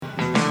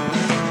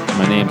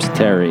My name's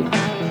Terry.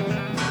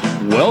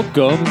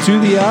 Welcome to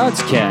the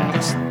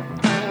Oddscast.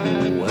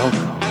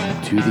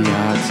 Welcome to the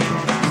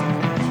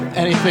Oddscast.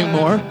 Anything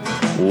more?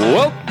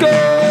 Welcome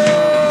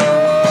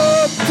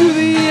to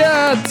the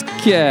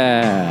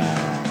Oddscast.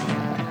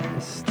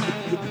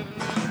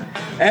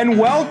 And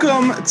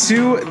welcome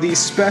to the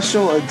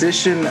special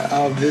edition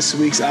of this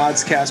week's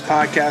Oddscast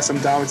podcast. I'm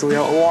Dominic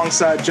DeLeo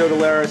alongside Joe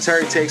DeLera,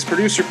 Terry Takes,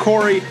 producer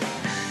Corey.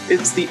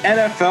 It's the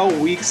NFL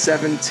Week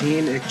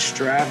 17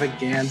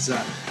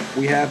 extravaganza.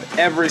 We have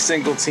every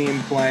single team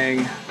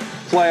playing,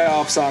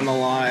 playoffs on the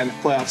line,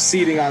 playoff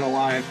seeding on the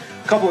line,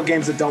 a couple of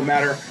games that don't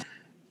matter.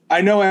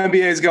 I know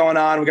NBA is going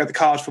on. We got the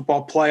college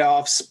football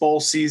playoffs, bowl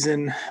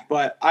season,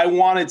 but I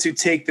wanted to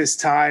take this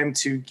time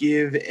to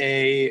give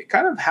a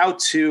kind of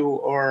how-to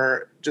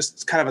or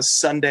just kind of a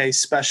Sunday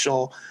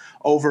special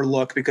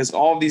overlook because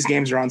all of these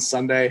games are on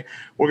Sunday.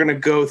 We're going to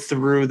go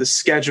through the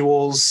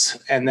schedules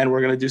and then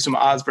we're going to do some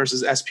odds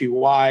versus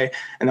SPY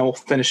and then we'll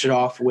finish it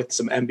off with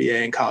some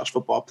NBA and college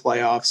football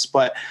playoffs.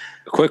 But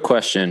quick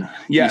question.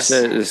 Yes. You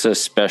said it's a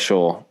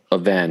special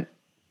event.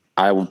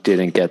 I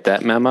didn't get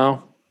that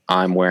memo.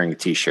 I'm wearing a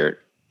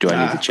t-shirt. Do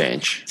I need to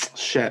change?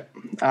 Shit.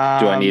 Do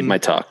I need my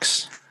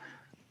tux?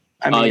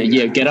 I mean,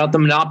 yeah, get out the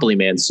Monopoly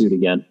Man suit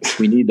again.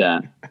 We need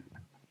that.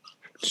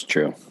 It's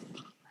true.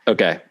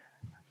 Okay.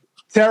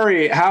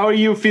 Terry, how are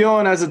you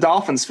feeling as a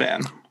Dolphins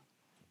fan?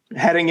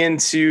 Heading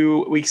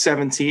into week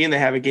 17, they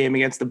have a game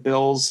against the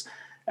Bills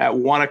at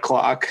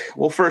 1:00.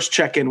 We'll first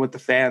check in with the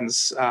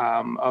fans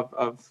of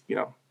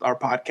our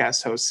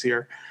podcast hosts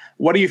here.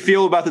 What do you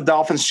feel about the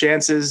Dolphins'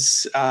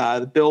 chances?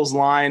 The Bills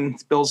line,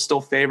 Bills still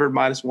favored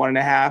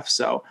 -1.5.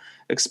 So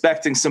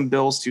expecting some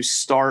Bills to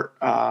start.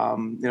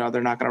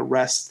 They're not going to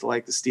rest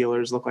like the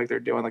Steelers look like they're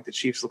doing, like the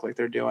Chiefs look like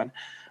they're doing.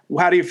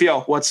 How do you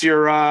feel? What's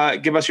your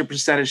give us your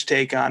percentage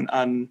take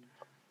on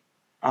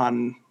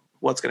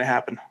what's going to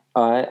happen?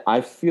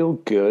 I feel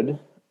good.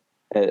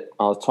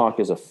 I'll talk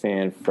as a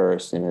fan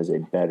first and as a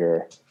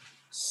better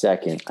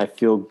second. I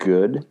feel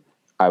good.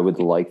 I would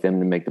like them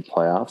to make the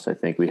playoffs. I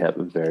think we have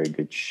a very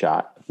good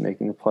shot of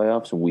making the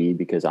playoffs.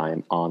 Because I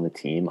am on the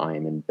team. I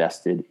am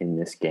invested in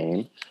this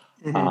game.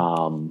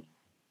 Mm-hmm.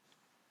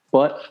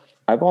 But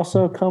I've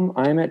also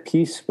I'm at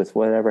peace with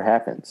whatever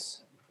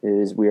happens.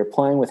 We are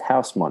playing with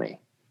house money.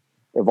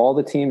 Of all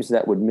the teams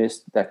that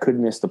could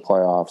miss the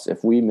playoffs,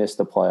 if we miss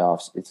the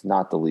playoffs, it's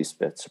not the least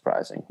bit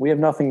surprising. We have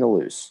nothing to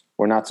lose.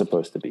 We're not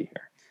supposed to be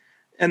here.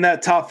 And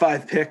that top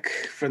 5 pick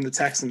from the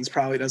Texans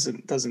probably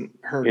doesn't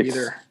hurt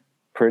either.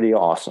 Pretty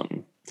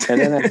awesome.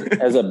 And then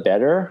as a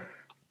bettor,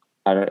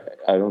 I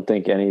don't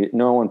think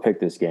no one picked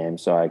this game,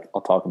 so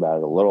I'll talk about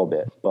it a little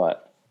bit.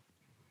 But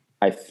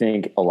I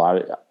think I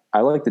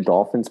like the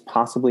Dolphins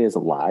possibly as a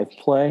live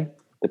play,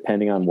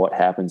 depending on what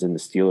happens in the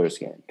Steelers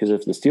game. Because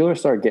if the Steelers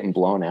start getting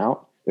blown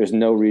out, there's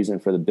no reason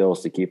for the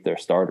Bills to keep their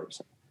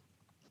starters.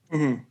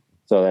 Mm-hmm.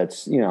 So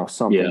that's,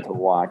 something to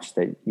watch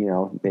that,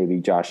 maybe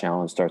Josh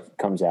Allen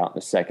comes out in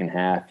the second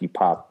half. You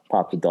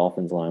pop the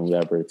Dolphins line,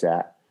 whatever it's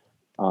at,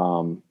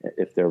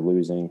 if they're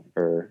losing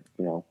or,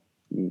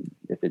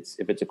 if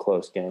it's a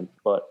close game.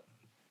 But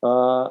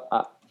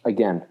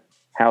again,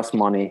 house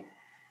money.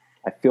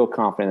 I feel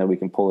confident that we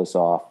can pull this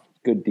off.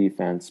 Good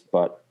defense,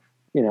 but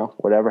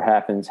whatever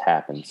happens.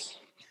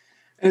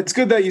 And it's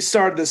good that you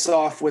started this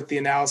off with the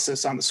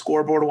analysis on the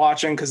scoreboard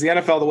watching, because the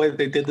NFL, the way that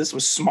they did this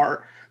was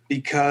smart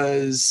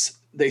because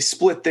they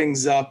split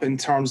things up in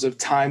terms of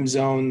time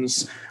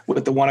zones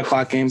with the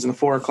 1:00 games and the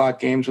 4:00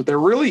 games, but there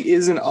really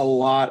isn't a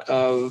lot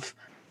of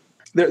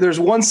there's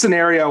one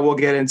scenario we'll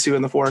get into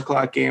in the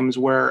 4:00 games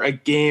where a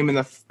game in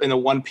the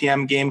 1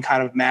 p.m. game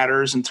kind of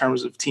matters in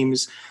terms of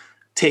teams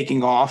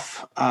taking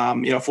off,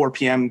 4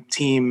 p.m.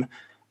 team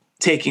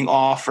taking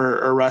off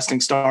or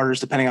resting starters,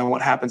 depending on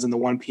what happens in the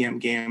 1 p.m.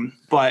 game.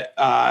 But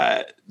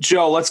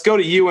Joe, let's go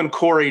to you and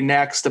Corey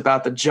next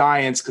about the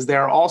Giants, because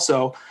they're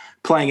also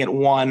playing at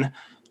 1.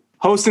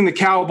 Hosting the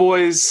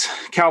Cowboys.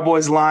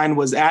 Cowboys line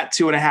was at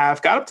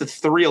 2.5, got up to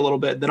 3 a little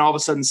bit, then all of a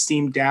sudden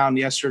steamed down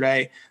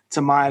yesterday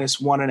to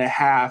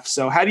 -1.5.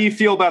 So how do you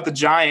feel about the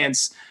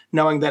Giants,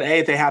 knowing that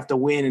A, they have to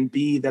win, and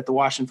B, that the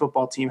Washington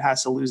football team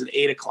has to lose at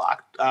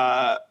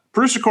 8:00?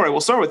 Producer Corey,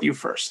 we'll start with you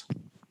first.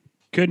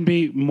 Couldn't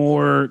be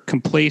more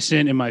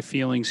complacent in my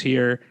feelings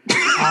here.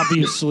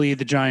 Obviously,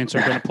 the Giants are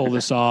going to pull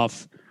this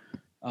off,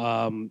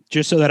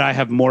 just so that I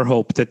have more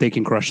hope that they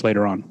can crush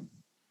later on.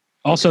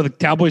 Also, the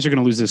Cowboys are going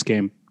to lose this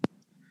game.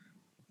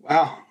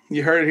 Wow,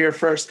 you heard it here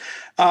first.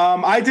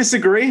 I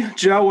disagree.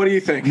 Joe, what do you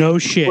think? No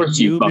shit.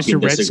 You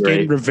Mr.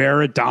 Redskin,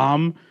 Rivera,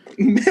 Dom.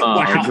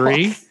 I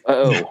agree.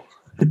 Oh,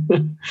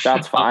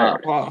 that's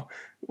fire. Wow.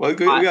 Well, we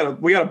gotta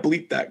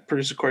bleep that,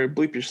 Producer Corey.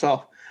 Bleep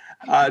yourself.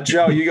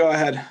 Joe, you go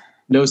ahead.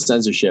 No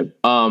censorship.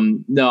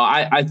 No,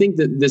 I think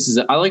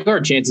that I like our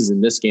chances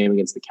in this game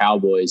against the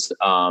Cowboys.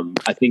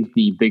 I think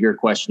the bigger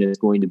question is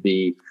going to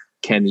be,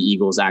 can the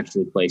Eagles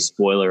actually play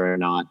spoiler or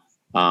not?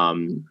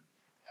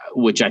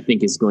 Which I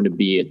think is going to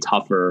be a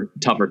tougher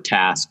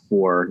task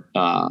for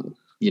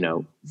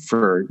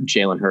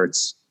Jalen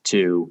Hurts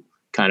to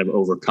kind of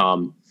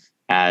overcome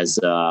as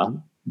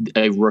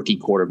a rookie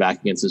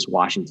quarterback against this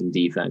Washington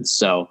defense.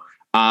 So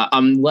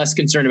I'm less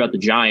concerned about the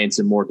Giants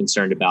and more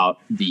concerned about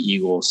the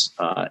Eagles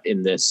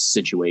in this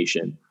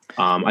situation.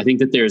 I think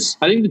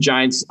the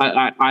Giants,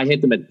 I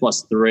hit them at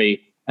 +3,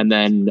 and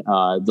then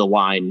the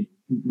line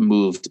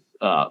moved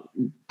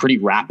pretty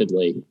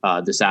rapidly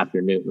this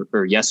afternoon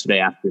or yesterday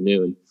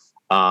afternoon.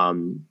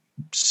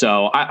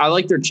 So I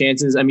like their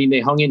chances. I mean, they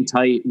hung in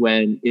tight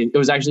when it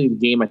was actually the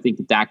game. I think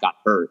that Dak got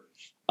hurt.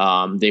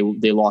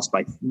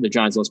 The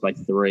Giants lost by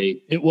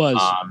 3. It was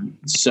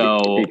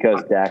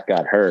because Dak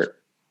got hurt.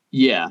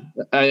 Yeah,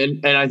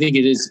 and I think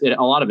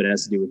a lot of it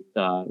has to do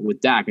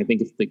with Dak. I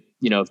think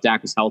if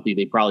Dak was healthy,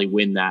 they probably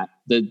win that.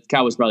 The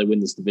Cowboys probably win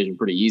this division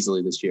pretty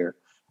easily this year.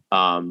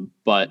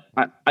 But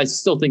I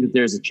still think that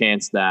there's a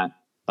chance that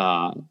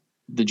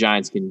the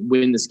Giants can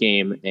win this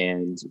game,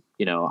 and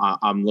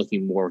I'm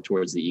looking more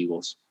towards the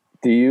Eagles.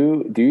 Do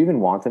you even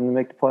want them to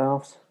make the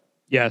playoffs?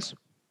 Yes.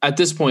 At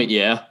this point,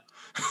 yeah.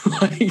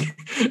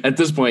 At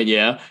this point,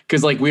 yeah,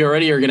 because we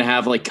already are going to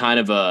have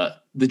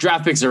the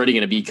draft picks are already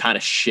going to be kind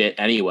of shit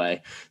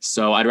anyway.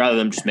 So I'd rather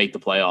them just make the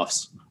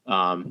playoffs.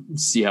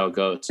 See how it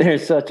goes. They're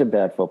such a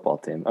bad football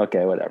team.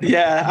 Okay, whatever.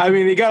 Yeah, I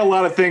mean, you got a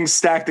lot of things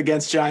stacked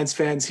against Giants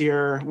fans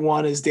here.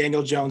 One is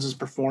Daniel Jones's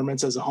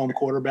performance as a home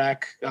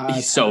quarterback.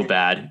 He's so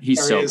bad.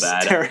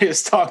 Terry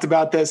has talked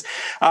about this.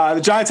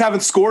 The Giants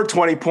haven't scored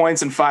 20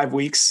 points in 5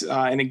 weeks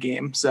in a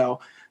game,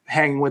 so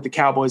hanging with the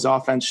Cowboys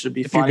offense should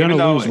be fun. If you're going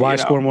to lose, why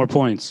score more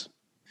points?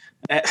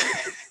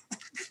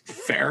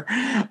 Fair.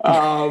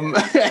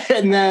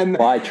 And then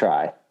why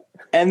try?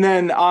 And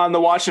then on the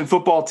Washington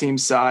football team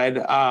side,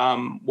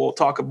 we'll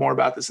talk more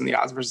about this in the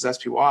odds versus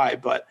SPY,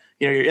 but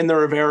you're in the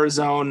Rivera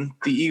zone.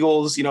 The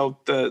Eagles,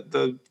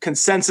 the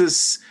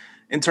consensus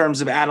in terms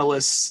of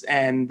analysts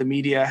and the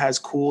media has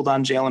cooled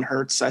on Jalen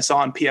Hurts. I saw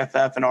on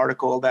PFF an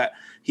article that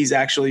he's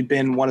actually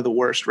been one of the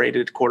worst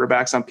rated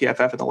quarterbacks on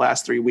PFF in the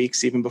last 3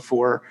 weeks, even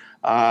before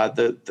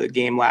the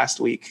game last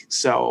week.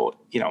 So,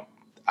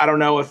 I don't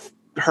know if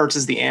Hurts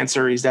is the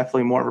answer. He's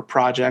definitely more of a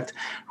project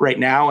right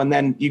now. And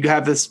then you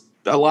have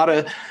a lot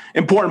of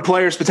important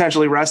players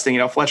potentially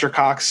resting. Fletcher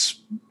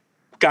Cox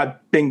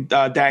got dinged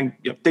up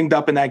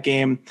in that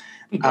game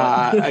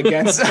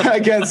against.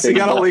 He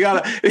got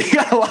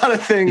a lot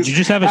of things. Did you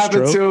just have a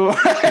stroke? To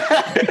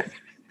him.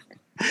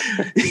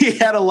 He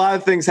had a lot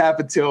of things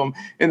happen to him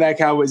in that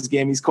Cowboys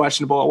game. He's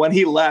questionable. When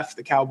he left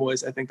the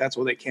Cowboys, I think that's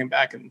where they came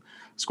back and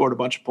scored a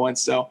bunch of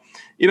points. So,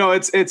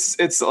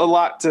 it's a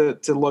lot to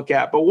look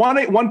at. But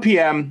 1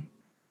 p.m.,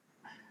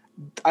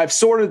 I've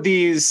sorted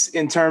these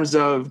in terms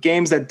of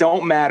games that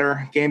don't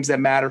matter, games that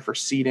matter for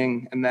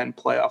seeding, and then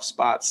playoff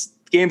spots.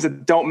 Games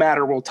that don't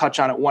matter we'll touch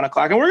on at 1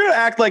 o'clock. And we're going to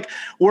act like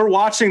we're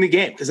watching the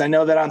game, because I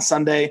know that on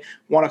Sunday,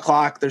 1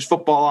 o'clock, there's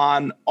football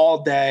on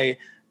all day.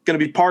 Going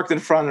to be parked in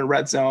front of the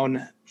red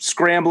zone,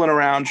 scrambling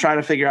around, trying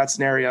to figure out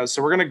scenarios.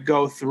 So we're going to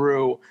go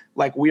through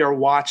like we are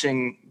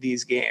watching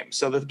these games.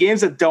 So the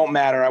games that don't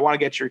matter, I want to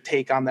get your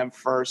take on them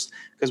first,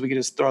 because we can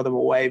just throw them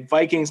away.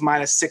 Vikings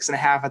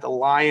 -6.5 at the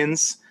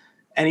Lions.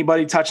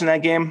 Anybody touching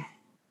that game?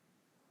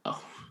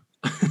 Oh.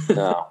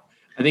 No.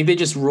 I think they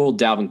just ruled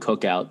Dalvin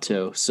Cook out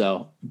too.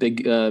 So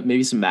big,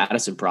 maybe some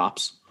Madison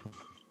props.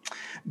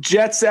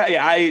 Jets,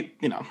 I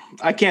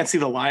can't see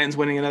the Lions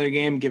winning another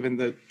game given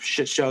the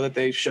shit show that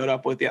they showed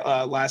up with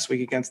last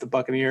week against the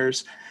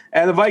Buccaneers.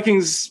 And the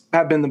Vikings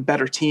have been the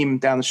better team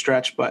down the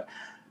stretch, but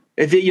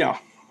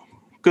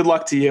good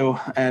luck to you,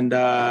 and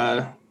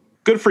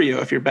good for you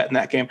if you're betting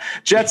that game.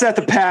 Jets at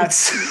the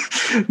Pats.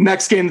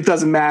 Next game that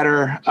doesn't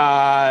matter.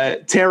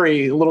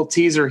 Terry, a little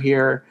teaser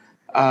here.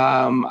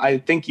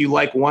 I think you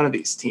like one of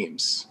these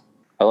teams.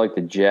 I like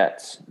the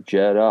Jets.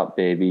 Jet up,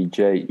 baby.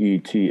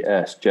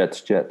 Jets.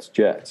 Jets.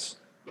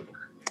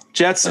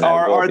 Jets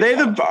are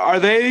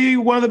they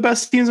one of the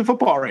best teams in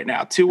football right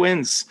now? 2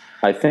 wins.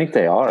 I think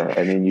they are.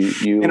 I mean,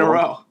 you in a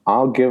row.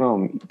 I'll give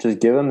them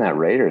that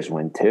Raiders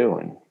win too,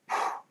 and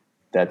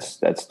that's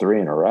 3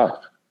 in a row.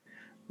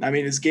 I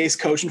mean, is Gase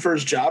coaching for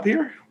his job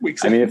here?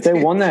 I mean, if they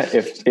won that,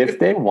 if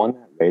they won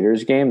that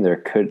Raiders game,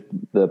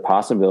 the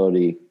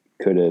possibility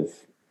could have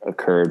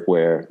occurred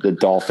where the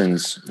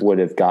Dolphins would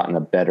have gotten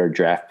a better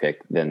draft pick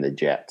than the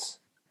Jets.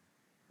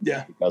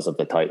 Yeah. Because of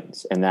the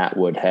Titans. And that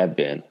would have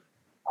been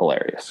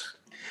hilarious.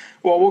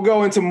 Well, we'll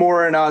go into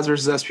more in odds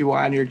versus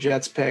SPY on your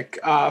Jets pick.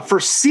 For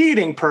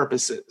seeding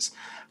purposes,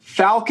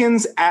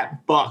 Falcons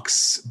at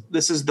Bucks.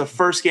 This is the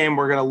first game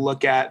we're going to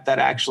look at that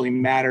actually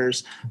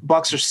matters.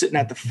 Bucks are sitting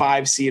at the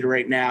 5 seed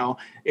right now.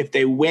 If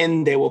they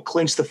win, they will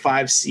clinch the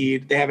 5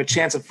 seed. They have a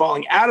chance of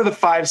falling out of the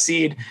 5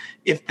 seed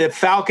if the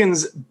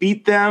Falcons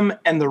beat them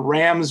and the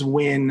Rams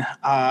win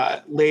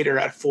later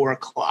at 4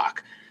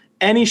 o'clock.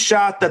 Any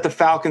shot that the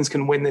Falcons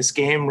can win this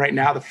game right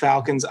now, the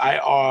Falcons,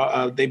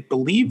 they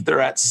believe they're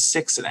at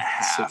 6.5.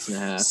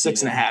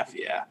 6.5,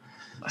 yeah.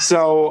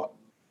 So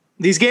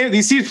these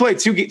teams played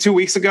two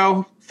weeks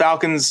ago.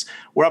 Falcons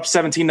were up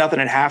 17-0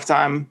 at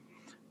halftime.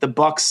 The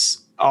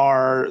Bucks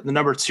are the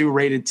number 2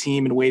 rated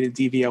team in weighted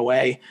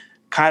DVOA.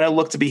 Kind of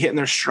look to be hitting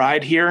their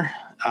stride here.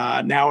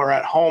 Now we're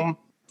at home.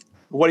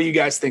 What do you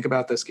guys think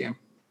about this game?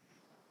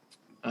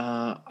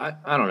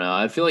 I don't know.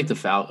 I feel like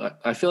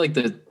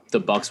the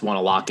Bucks want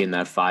to lock in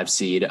that 5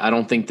 seed. I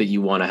don't think that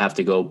you want to have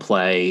to go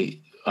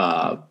play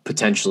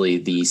potentially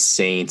the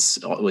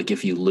Saints. Like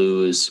if you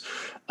lose,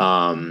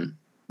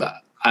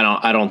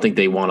 I don't think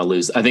they want to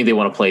lose. I think they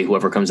want to play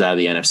whoever comes out of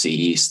the NFC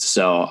East.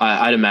 So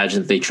I'd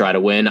imagine that they try to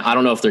win. I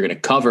don't know if they're going to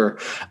cover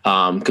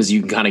because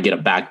you can kind of get a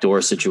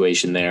backdoor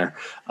situation there.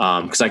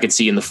 Because I could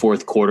see in the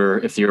fourth quarter,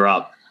 if you're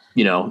up,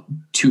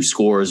 2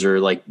 scores or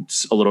like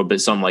a little bit,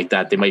 something like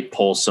that, they might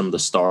pull some of the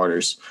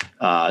starters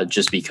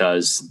just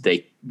because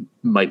they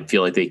might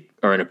feel like they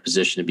are in a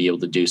position to be able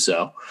to do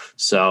so.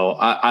 So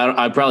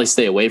I'd probably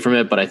stay away from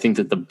it, but I think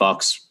that the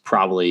Bucks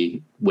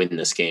probably win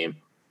this game.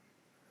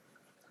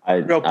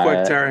 Real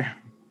quick, Terry.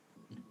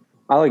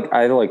 I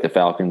like the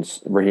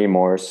Falcons. Raheem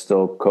Morris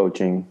still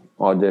coaching,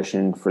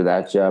 audition for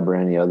that job or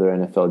any other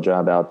NFL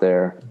job out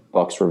there.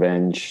 Bucks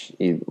revenge.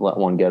 He let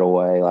one get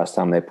away last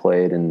time they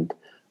played, and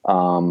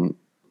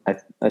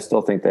I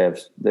still think they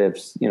have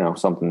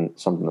something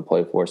to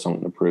play for,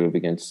 something to prove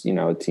against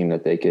a team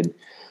that they could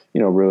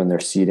ruin their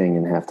seeding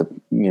and have to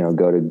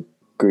go to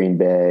Green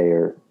Bay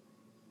or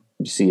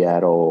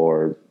Seattle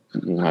or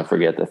I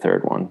forget the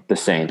third one, the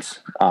Saints.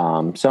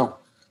 So.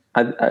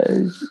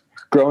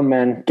 Grown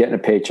men getting a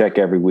paycheck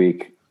every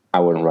week, I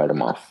wouldn't write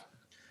them off.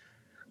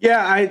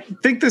 Yeah, I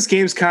think this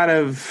game's kind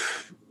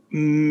of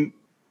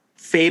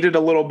faded a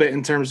little bit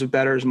in terms of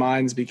bettors'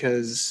 minds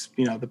because,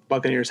 the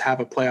Buccaneers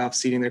have a playoff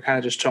seeding. They're kind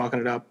of just chalking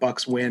it up.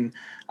 Bucks win.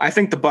 I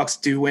think the Bucks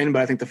do win,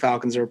 but I think the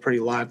Falcons are a pretty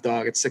live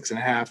dog at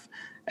 6.5.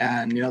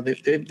 And,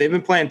 they've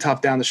been playing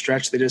tough down the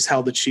stretch. They just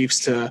held the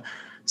Chiefs to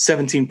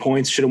 17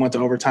 points, should have went to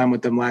overtime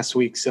with them last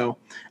week. So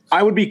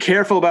I would be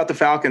careful about the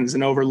Falcons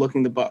and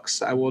overlooking the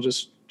Bucks. I will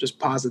just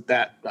posit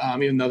that,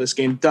 even though this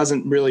game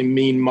doesn't really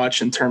mean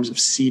much in terms of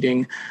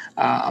seeding,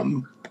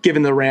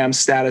 given the Rams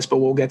status, but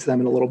we'll get to them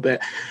in a little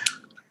bit.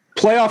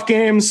 Playoff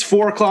games,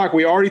 4:00.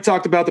 We already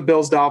talked about the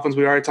Bills, Dolphins.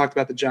 We already talked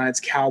about the Giants,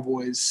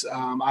 Cowboys.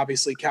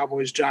 Obviously,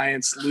 Cowboys,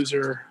 Giants,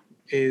 loser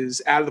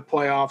is out of the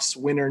playoffs.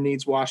 Winner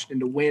needs Washington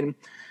to win.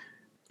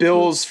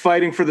 Bills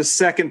fighting for the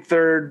 2nd,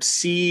 3rd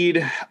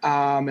seed,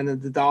 and then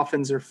the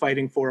Dolphins are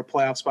fighting for a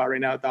playoff spot right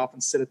now. The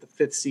Dolphins sit at the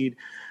 5th seed.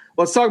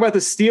 Let's talk about the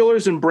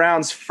Steelers and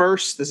Browns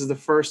first. This is the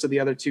first of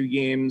the other 2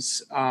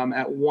 games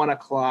at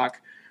 1:00.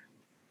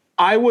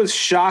 I was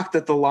shocked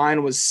that the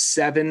line was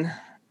 7,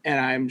 and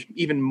I'm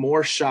even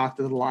more shocked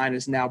that the line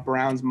is now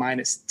Browns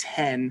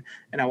 -10,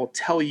 and I will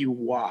tell you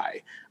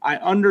why. I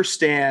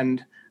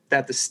understand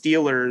that the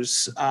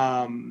Steelers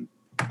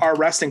are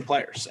resting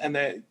players, and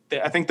I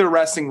think they're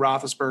resting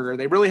Roethlisberger.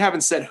 They really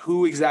haven't said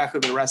who exactly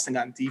they're resting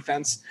on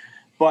defense,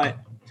 but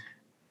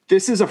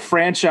this is a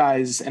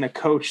franchise and a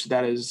coach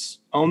that has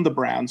owned the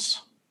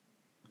Browns.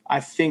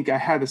 I think I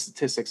had the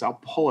statistics. I'll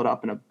pull it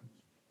up in a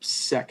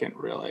second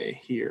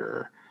really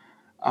here.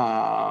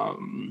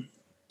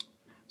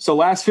 So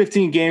last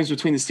 15 games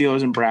between the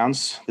Steelers and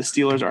Browns, the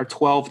Steelers are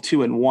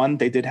 12-2-1.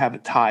 They did have a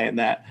tie in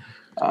that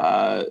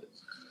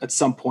at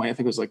some point. I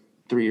think it was like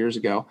 3 years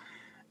ago.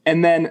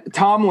 And then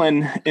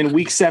Tomlin in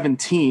week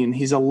 17,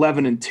 he's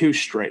 11-2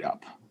 straight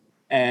up.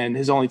 And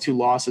his only 2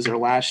 losses are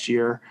last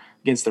year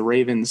against the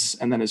Ravens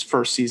and then his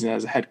first season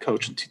as a head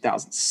coach in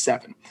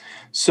 2007.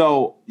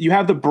 So you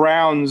have the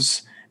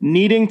Browns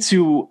needing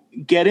to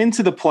get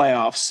into the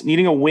playoffs,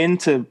 needing a win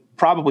to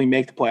probably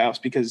make the playoffs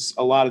because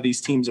a lot of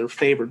these teams are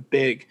favored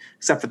big,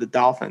 except for the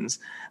Dolphins.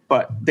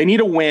 But they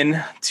need a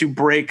win to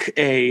break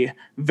a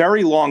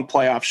very long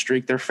playoff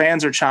streak. Their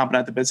fans are chomping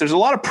at the bits. There's a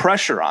lot of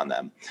pressure on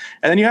them.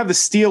 And then you have the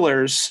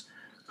Steelers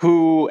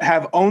who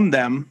have owned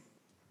them,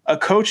 a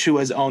coach who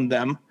has owned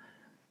them.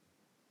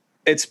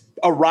 It's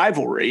a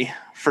rivalry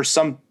for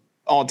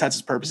all intents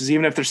and purposes,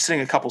 even if they're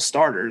sitting a couple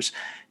starters.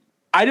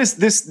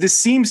 This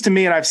seems to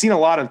me, and I've seen a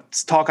lot of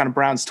talk on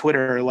Browns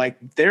Twitter, like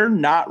they're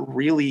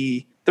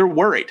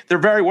worried. They're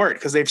very worried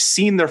because they've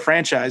seen their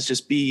franchise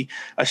just be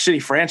a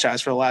shitty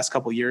franchise for the last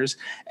couple of years.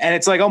 And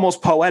it's like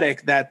almost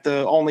poetic that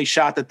the only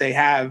shot that they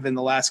have in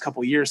the last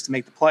couple of years to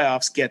make the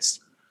playoffs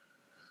gets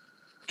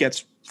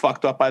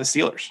fucked up by the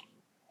Steelers.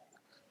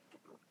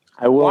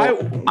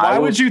 Why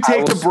would you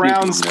take the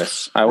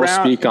Browns? I will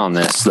speak on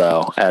this,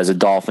 though, as a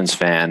Dolphins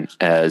fan,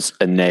 as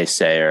a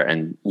naysayer,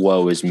 and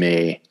woe is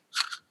me.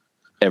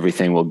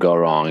 Everything will go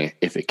wrong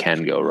if it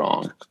can go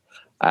wrong.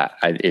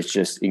 It's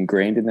just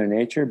ingrained in their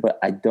nature, but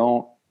I'm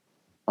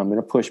going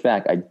to push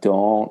back. I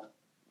don't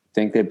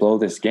think they blow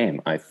this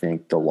game. I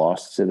think the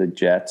loss to the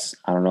Jets,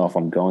 I don't know if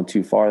I'm going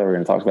too far. We're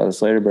going to talk about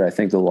this later, but I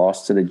think the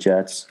loss to the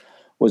Jets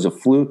was a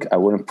fluke. I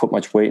wouldn't put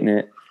much weight in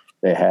it.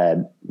 They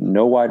had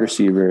no wide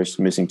receivers,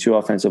 missing 2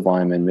 offensive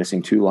linemen,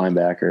 missing 2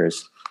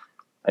 linebackers.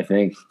 I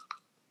think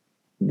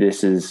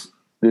this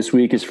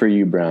week is for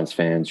you, Browns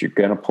fans. You're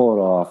going to pull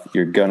it off.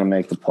 You're going to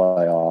make the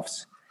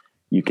playoffs.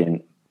 You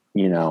can,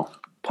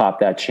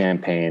 pop that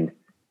champagne.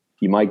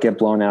 You might get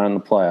blown out in the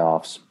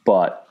playoffs,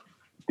 but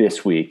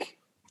this week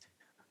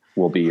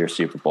will be your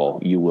Super Bowl.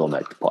 You will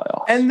make the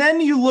playoffs. And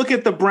then you look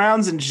at the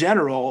Browns in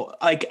general.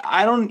 Like,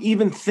 I don't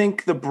even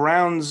think the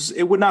Browns,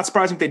 it would not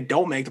surprise me if they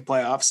don't make the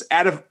playoffs.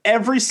 Out of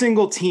every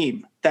single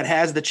team that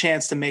has the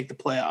chance to make the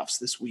playoffs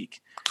this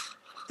week.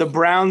 The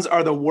Browns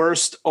are the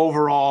worst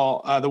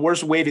overall, the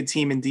worst weighted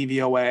team in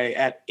DVOA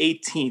at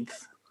 18th,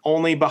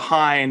 only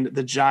behind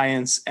the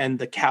Giants and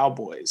the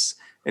Cowboys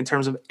in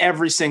terms of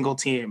every single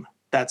team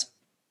that's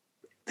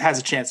has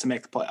a chance to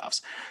make the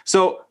playoffs.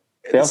 So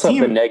they also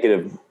have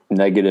the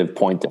negative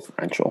point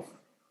differential.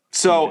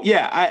 So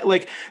yeah, I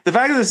like the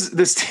fact that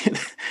this team,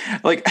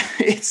 like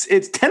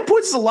it's 10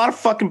 points is a lot of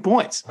fucking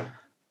points.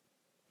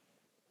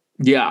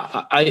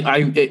 Yeah,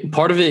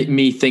 part of it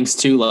me thinks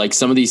too, like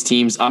some of these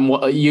teams,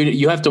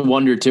 you have to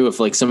wonder too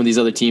if like some of these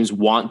other teams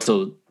want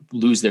to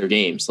lose their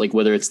games, like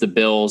whether it's the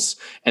Bills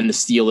and the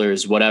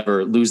Steelers,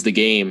 whatever, lose the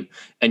game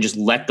and just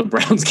let the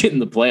Browns get in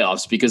the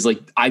playoffs because like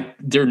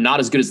they're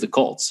not as good as the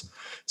Colts.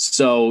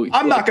 So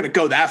I'm not going to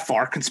go that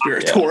far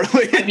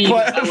conspiratorially. Yeah. I mean,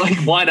 but, like,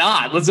 why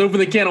not? Let's open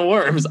the can of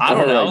worms. I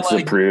don't know.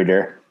 Like,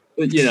 Zapruder.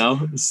 You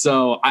know,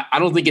 so I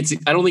don't think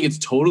it's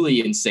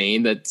totally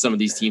insane that some of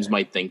these teams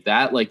might think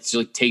that, like, to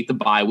like take the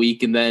bye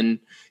week and then,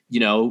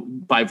 you know,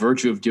 by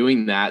virtue of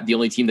doing that, the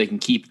only team that can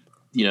keep,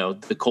 you know,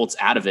 the Colts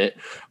out of it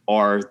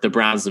are the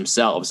Browns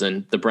themselves,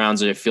 and the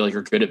Browns I feel like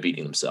are good at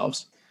beating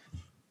themselves.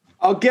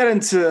 I'll get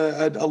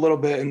into a little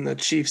bit in the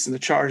Chiefs and the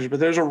Chargers, but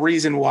there's a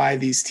reason why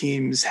these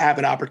teams have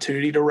an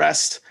opportunity to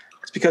rest.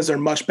 It's because they're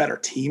much better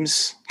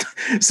teams.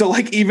 So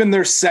like even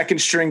their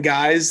second string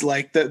guys,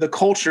 like the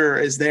culture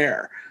is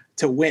there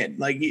to win.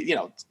 Like, you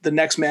know, the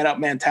next man up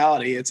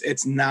mentality.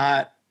 It's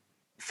not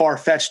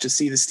far-fetched to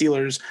see the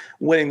Steelers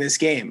winning this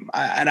game.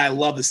 And I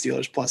love the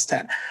Steelers plus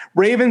 10.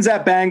 Ravens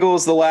at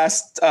Bengals, the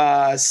last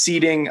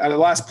seeding, the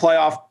last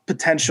playoff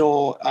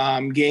potential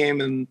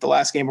game, and the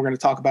last game we're going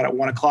to talk about at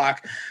 1:00.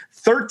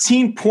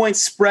 13-point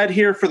spread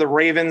here for the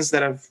Ravens.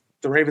 The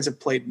Ravens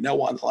have played no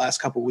one the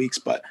last couple of weeks,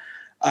 but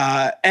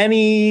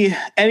any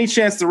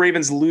chance the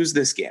Ravens lose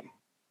this game?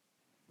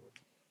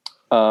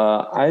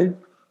 The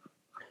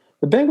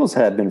Bengals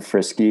have been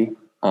frisky.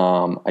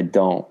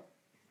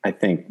 I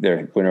think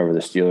their win over the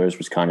Steelers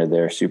was kind of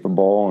their Super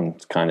Bowl, and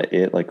it's kind of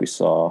it, like we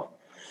saw.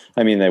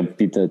 I mean, they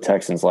beat the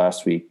Texans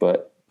last week,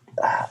 but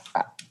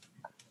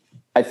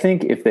I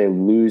think if they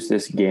lose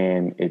this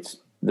game, it's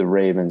the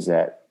Ravens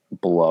that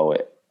blow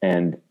it.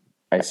 And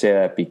I say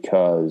that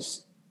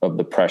because of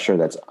the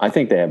pressure I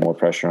think they have more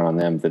pressure on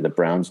them than the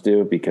Browns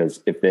do,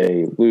 because if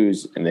they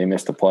lose and they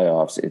miss the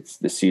playoffs,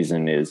 the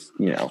season is,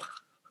 you know,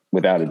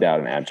 without a doubt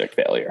an abject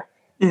failure.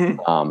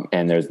 Mm-hmm.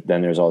 And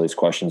there's all these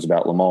questions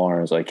about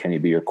Lamar. It's like, can he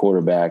be your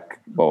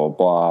quarterback? Blah, blah,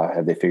 blah.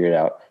 Have they figured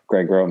out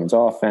Greg Roman's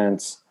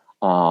offense?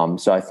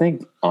 So I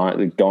think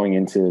going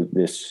into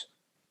this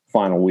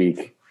final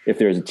week, if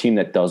there's a team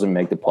that doesn't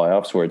make the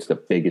playoffs where it's the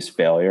biggest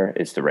failure,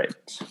 it's the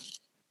Ravens.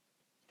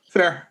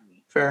 Fair.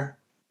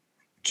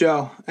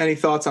 Joe, any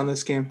thoughts on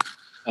this game?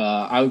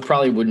 I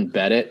probably wouldn't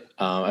bet it.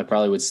 I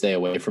probably would stay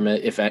away from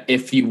it.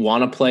 If you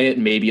want to play it,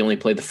 maybe only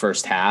play the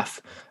first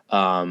half.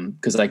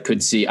 Because I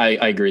could see,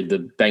 I agree, the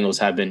Bengals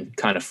have been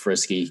kind of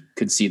frisky.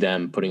 Could see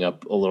them putting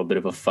up a little bit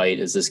of a fight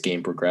as this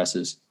game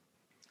progresses.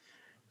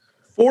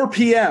 4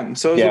 p.m.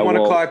 So those are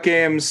 1:00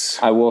 games.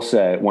 I will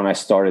say, when I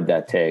started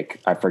that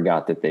take, I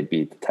forgot that they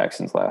beat the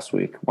Texans last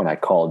week when I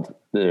called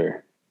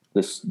the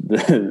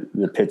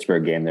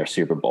Pittsburgh game their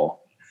Super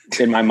Bowl.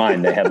 In my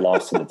mind, they had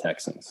lost to the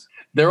Texans.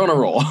 They're on a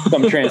roll.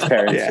 Some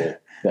transparency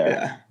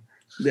there.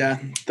 Yeah.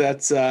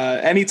 That's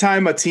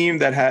anytime a team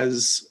that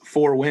has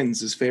 4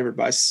 wins is favored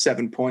by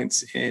 7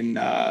 points in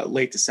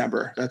late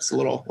December. That's a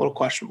little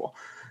questionable.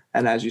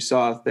 And as you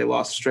saw, they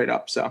lost straight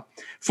up. So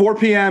 4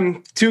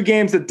 p.m., 2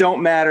 games that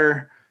don't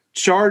matter.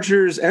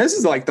 Chargers, and this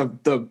is like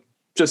the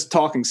just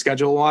talking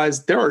schedule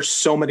wise, there are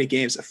so many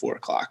games at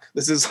 4:00.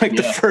 This is like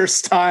the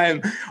first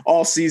time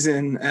all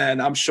season,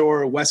 and I'm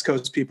sure West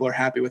Coast people are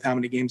happy with how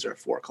many games are at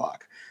 4:00.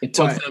 It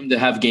took them to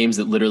have games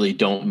that literally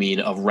don't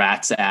mean a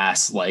rat's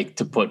ass, like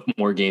to put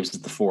more games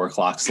at the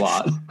 4:00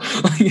 slot.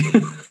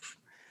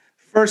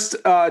 First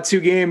 2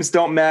 games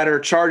don't matter.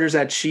 Chargers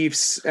at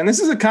Chiefs, and this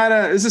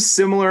is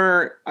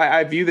similar.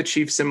 I view the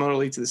Chiefs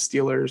similarly to the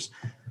Steelers,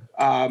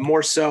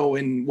 more so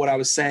in what I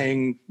was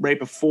saying right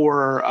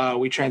before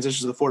we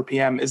transitioned to the 4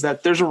 p.m. is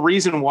that there's a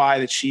reason why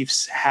the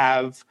Chiefs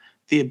have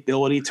the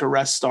ability to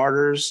rest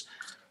starters,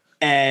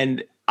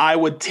 and I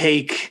would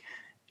take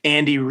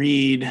Andy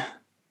Reid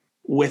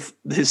with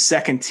his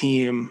second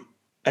team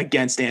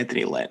against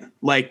Anthony Lynn.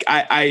 Like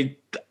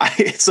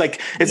it's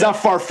not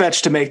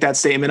far-fetched to make that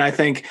statement, I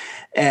think.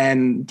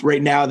 And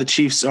right now the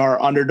Chiefs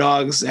are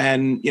underdogs,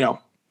 and, you know,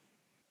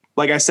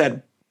 like I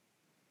said,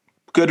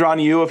 good on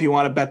you if you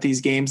want to bet these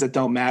games that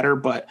don't matter,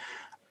 but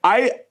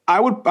I'm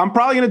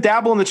probably going to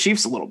dabble in the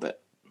Chiefs a little bit.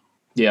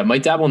 Yeah.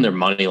 Might dabble in their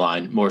money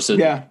line more so.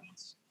 Yeah.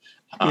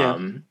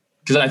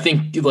 Because I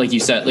think, like you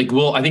said,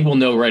 I think we'll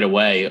know right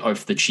away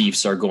if the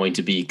Chiefs are going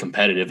to be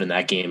competitive in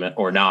that game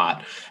or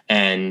not.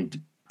 And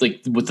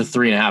like with the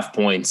 3.5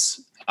 points,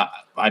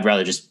 I'd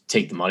rather just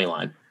take the money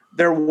line.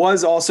 There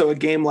was also a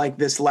game like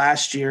this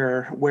last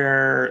year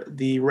where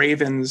the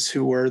Ravens,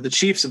 who were the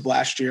Chiefs of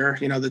last year,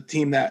 you know, the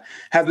team that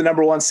had the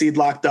number 1 seed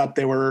locked up,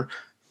 they were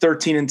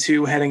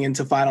 13-2 heading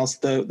into finals,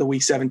 the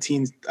week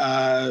 17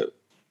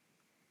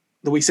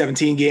 the Week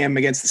 17 game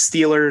against the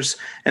Steelers,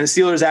 and the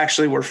Steelers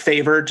actually were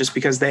favored just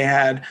because they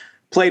had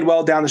played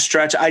well down the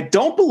stretch. I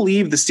don't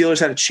believe the Steelers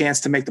had a chance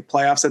to make the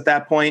playoffs at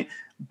that point,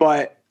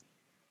 but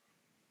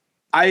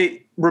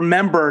I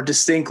remember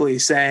distinctly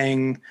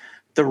saying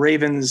the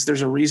Ravens,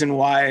 there's a reason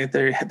why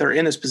they're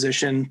in this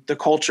position. The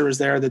culture is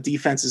there. The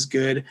defense is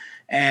good,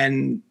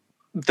 and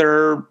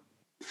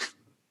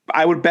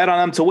I would bet on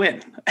them to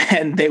win,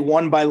 and they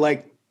won by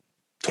like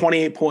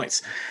 28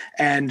 points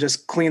and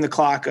just clean the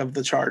clock of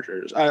the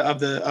Chargers, of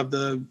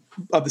the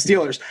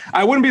Steelers.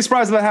 I wouldn't be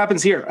surprised if that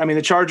happens here. I mean,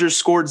 the Chargers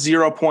scored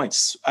 0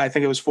 points. I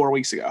think it was 4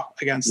 weeks ago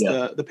against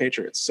the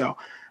Patriots. So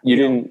you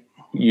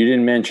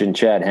didn't mention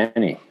Chad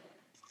Henne.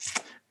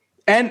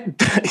 And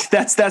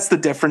that's the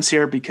difference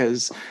here,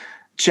 because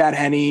Chad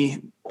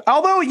Henne,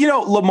 although,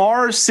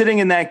 Lamar sitting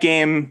in that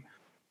game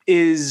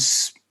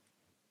is,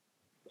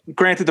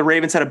 granted, the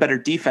Ravens had a better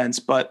defense,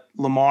 but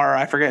Lamar,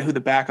 I forget who the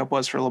backup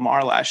was for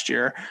Lamar last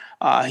year.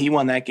 He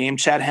won that game.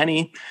 Chad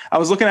Henne, I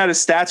was looking at his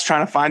stats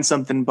trying to find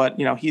something, but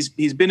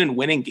he's been in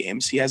winning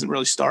games. He hasn't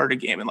really started a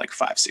game in like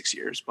 5-6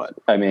 years. But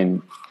I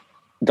mean,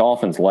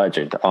 Dolphins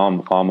legend.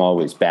 I'm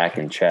always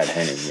backing Chad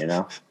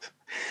Henne.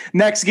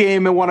 Next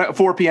game at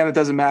 4 p.m. It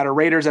doesn't matter.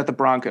 Raiders at the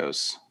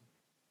Broncos.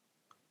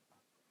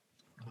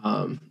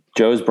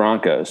 Joe's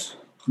Broncos.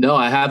 No,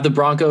 I have the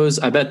Broncos.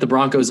 I bet the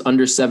Broncos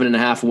under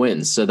 7.5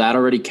 wins. So that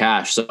already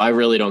cashed. So I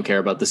really don't care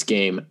about this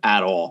game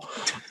at all.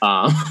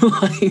 I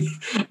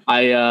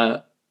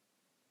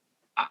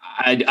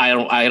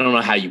don't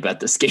know how you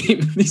bet this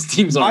game. These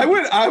teams are.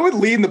 I would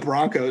lean the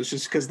Broncos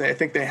just because I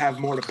think they have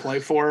more to play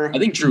for. I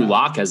think Drew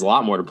Lock has a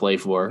lot more to play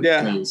for.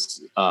 Yeah.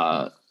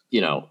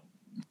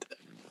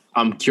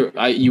 I'm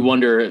curious. You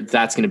wonder if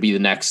that's going to be the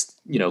next,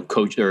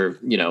 coach or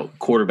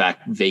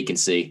quarterback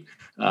vacancy.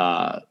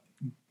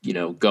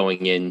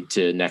 Going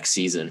into next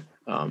season.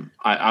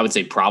 I would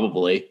say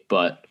probably,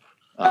 but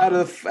out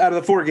of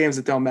the 4 games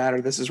that don't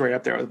matter, this is right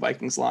up there with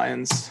Vikings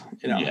Lions.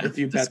 If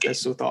you bet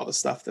this with all the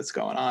stuff that's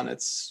going on,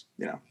 it's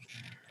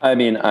I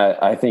mean,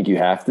 I think you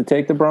have to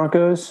take the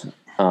Broncos,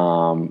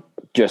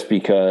 just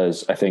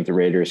because I think the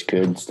Raiders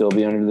could still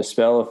be under the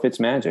spell of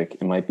Fitzmagic.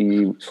 It might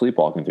be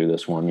sleepwalking through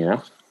this one,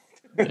 Yeah.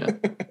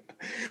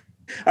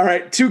 All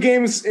right, 2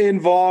 games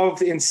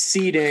involved in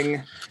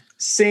seeding.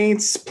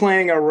 Saints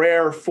playing a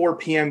rare 4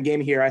 p.m. game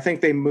here. I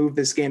think they moved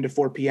this game to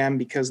 4 p.m.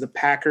 because the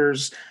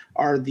Packers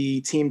are the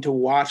team to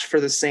watch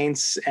for the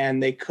Saints,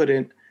 and they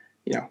couldn't,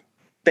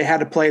 they had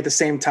to play at the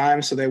same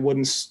time, so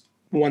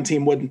one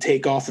team wouldn't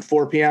take off at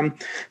 4 p.m.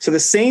 So the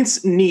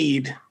Saints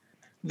need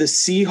the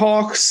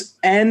Seahawks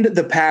and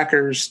the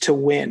Packers to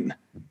win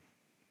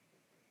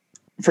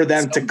for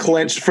them to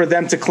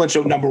clinch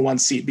a number 1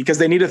 seed, because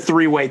they need a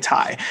 3-way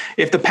tie.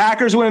 If the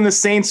Packers win and the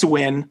Saints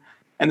win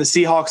and the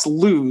Seahawks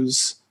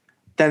lose,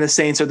 then the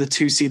Saints are the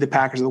 2 seed, the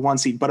Packers are the 1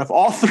 seed. But if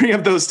all 3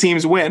 of those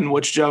teams win,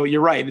 which, Joe,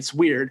 you're right, it's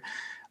weird.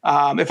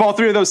 If all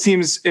 3 of those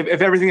teams, if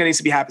everything that needs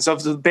to be happening, so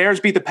if the Bears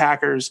beat the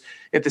Packers,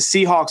 if the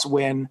Seahawks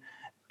win,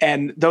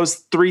 and those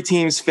 3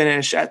 teams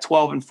finish at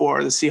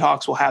 12-4, the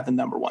Seahawks will have the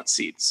number 1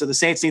 seed. So the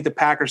Saints need the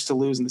Packers to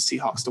lose and the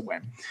Seahawks to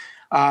win.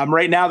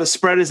 Right now, the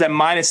spread is at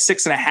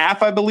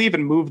 -6.5, I believe,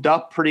 and moved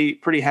up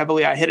pretty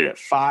heavily. I hit it at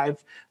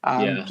 5,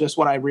 just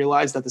when I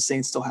realized that the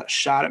Saints still had a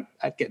shot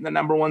at getting the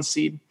number 1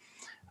 seed.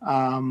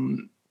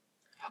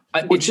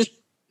 I would say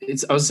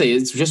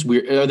it's just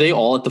weird. Are they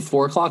all at the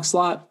 4 o'clock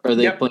slot? Are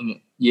they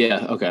playing?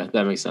 Yeah. Okay.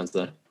 That makes sense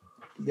then.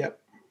 Yep.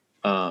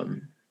 Yeah.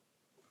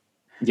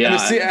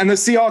 And the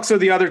Seahawks are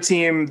the other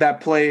team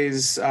that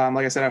plays,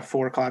 like I said, at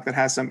 4 o'clock, that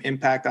has some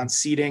impact on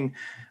seeding.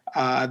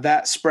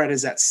 That spread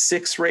is at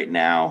 6 right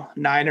now.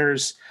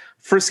 Niners,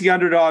 frisky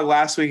underdog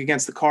last week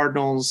against the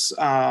Cardinals.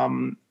 I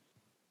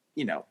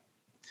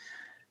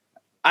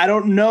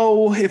don't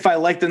know if I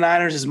like the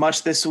Niners as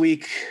much this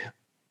week,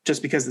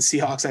 just because the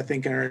Seahawks, I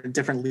think, are in a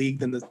different league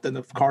than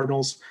the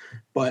Cardinals.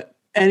 But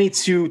any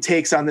 2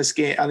 takes on this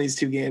game, on these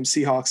 2 games,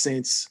 Seahawks,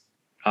 Saints?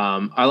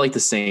 I like the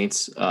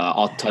Saints.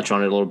 I'll touch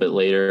on it a little bit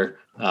later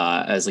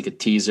as like a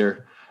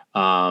teaser.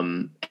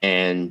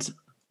 And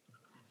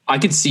I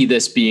could see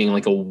this being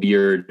like a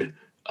weird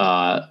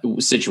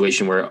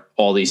situation where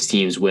all these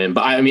teams win.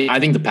 But I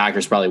think the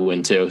Packers probably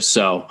win too.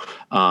 So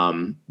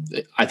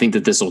I think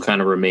that this will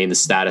kind of remain the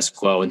status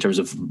quo in terms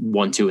of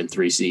 1, 2, and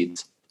 3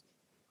 seeds.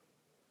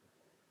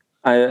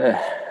 The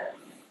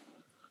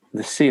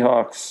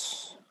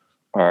Seahawks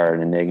are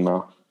an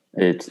enigma.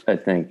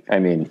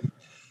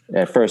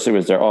 At first it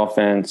was their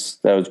offense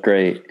that was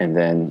great, and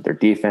then their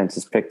defense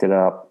has picked it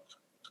up.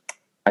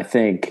 I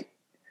think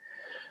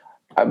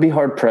I'd be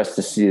hard pressed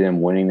to see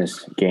them winning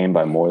this game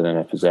by more than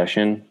a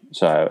possession.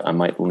 So I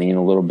might lean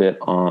a little bit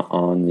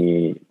on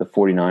the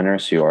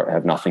 49ers, who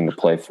have nothing to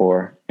play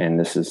for. And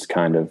this is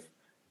kind of,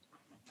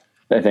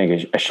 I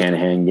think, a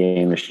Shanahan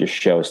game. It's just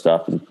show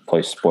stuff and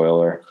play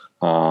spoiler.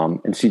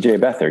 And CJ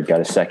Beathard got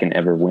his 2nd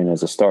ever win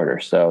as a starter.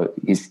 So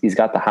he's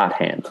got the hot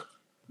hand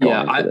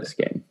going into this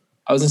game.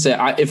 I was going to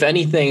say, if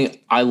anything,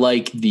 I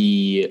like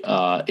the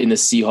in the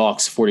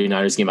Seahawks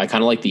 49ers game, I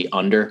kind of like the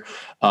under.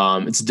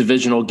 It's a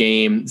divisional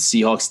game.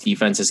 Seahawks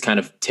defense has kind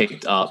of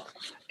ticked up,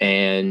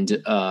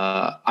 And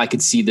I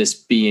could see this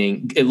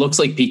being, it looks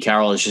like Pete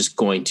Carroll is just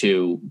going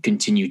to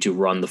continue to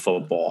run the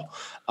football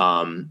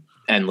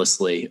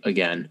endlessly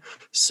again.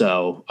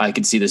 So I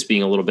could see this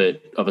being a little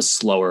bit of a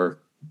slower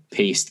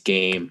paced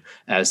game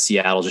as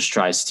Seattle just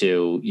tries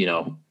to,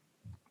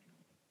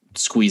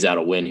 squeeze out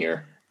a win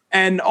here.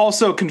 And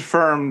also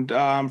confirmed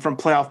from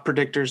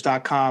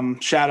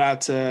playoffpredictors.com. Shout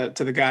out to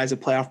the guys at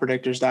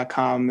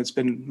playoffpredictors.com. It's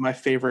been my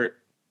favorite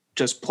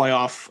just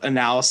playoff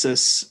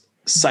analysis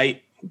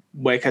site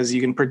because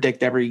you can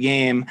predict every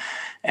game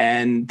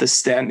and the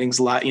standings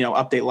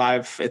update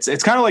live. It's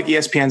kind of like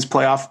ESPN's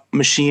playoff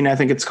machine, I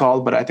think it's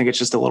called, but I think it's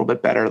just a little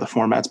bit better. The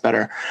format's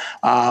better.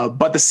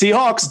 But the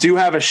Seahawks do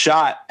have a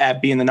shot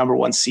at being the number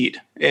one seed.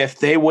 If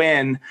they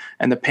win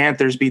and the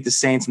Panthers beat the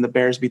Saints and the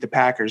Bears beat the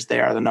Packers, they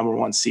are the number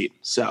one seed.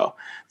 So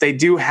they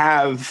do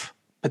have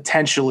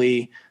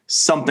potentially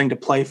something to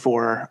play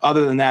for.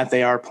 Other than that,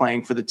 they are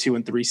playing for the 2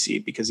 and 3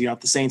 seed because, if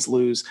the Saints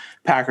lose,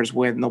 Packers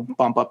win, they'll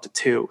bump up to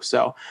 2.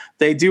 So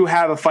they do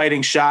have a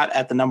fighting shot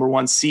at the number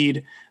one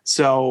seed.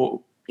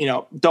 So,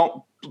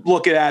 don't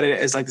look at it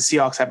as like the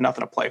Seahawks have nothing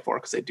to play for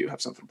because they do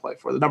have something to play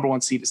for. The number one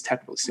seed is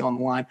technically still on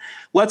the line.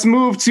 Let's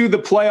move to the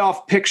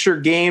playoff picture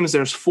games.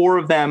 There's 4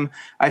 of them.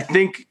 I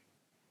think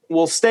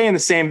we'll stay in the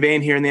same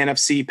vein here in the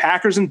NFC.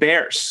 Packers and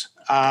Bears.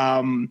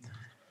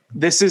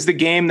 This is the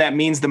game that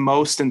means the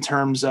most in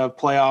terms of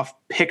playoff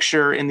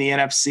picture in the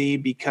NFC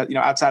because,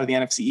 outside of the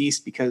NFC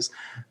East, because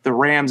the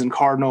Rams and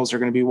Cardinals are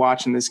going to be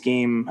watching this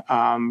game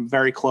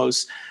very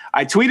close.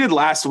 I tweeted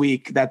last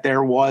week that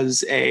there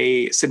was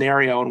a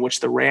scenario in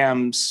which the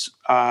Rams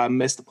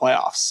missed the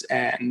playoffs,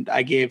 and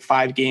I gave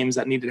 5 games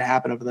that needed to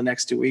happen over the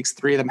next 2 weeks.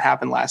 3 of them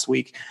happened last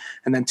week,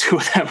 and then 2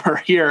 of them are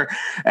here.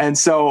 And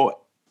so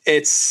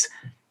it's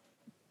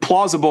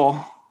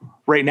plausible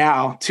right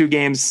now. 2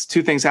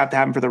 things have to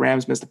happen for the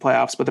Rams miss the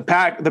playoffs, but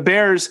the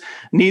Bears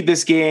need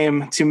this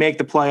game to make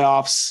the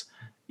playoffs.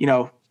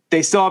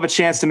 They still have a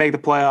chance to make the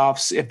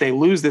playoffs if they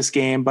lose this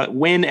game, but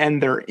win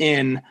and they're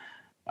in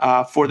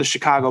for the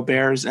Chicago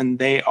Bears. And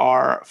they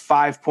are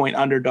 5-point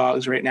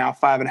underdogs right now,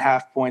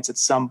 5.5 points at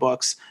some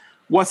books.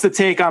 What's the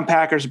take on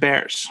Packers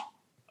Bears?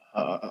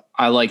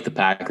 I like the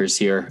Packers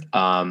here.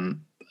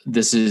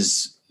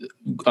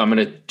 I'm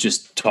going to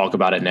just talk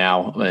about it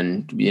now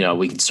and,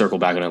 we can circle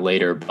back on it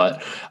later,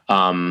 but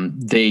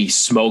they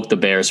smoked the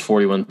Bears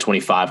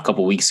 41-25 a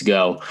couple weeks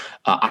ago.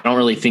 I don't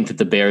really think that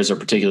the Bears are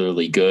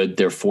particularly good.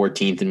 They're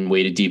 14th in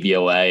weighted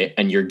DVOA,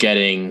 and you're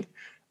getting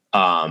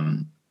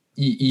Aaron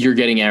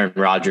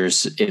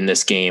Rodgers in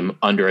this game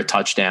under a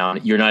touchdown.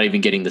 You're not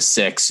even getting the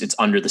 6. It's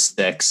under the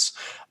 6.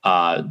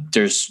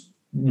 There's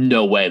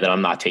no way that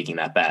I'm not taking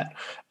that bet.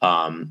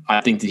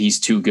 I think that he's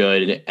too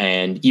good,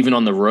 and even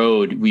on the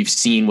road, we've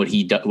seen what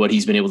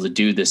he's been able to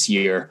do this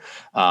year.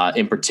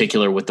 In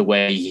particular, with the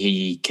way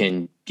he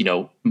can,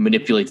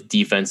 manipulate the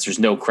defense. There's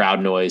no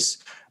crowd noise.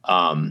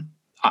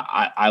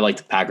 I like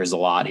the Packers a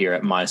lot here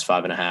at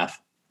 -5.5,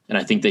 and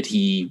I think that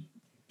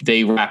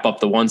they wrap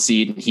up the 1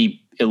 seed, and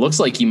it looks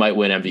like he might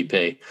win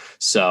MVP.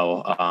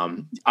 So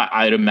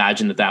I'd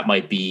imagine that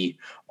might be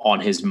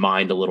on his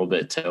mind a little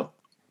bit too.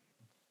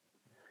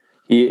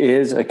 He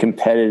is a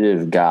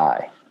competitive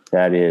guy.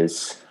 That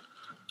is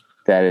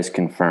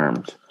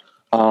confirmed.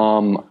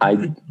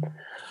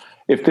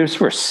 If this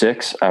were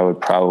 6, I would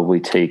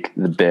probably take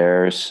the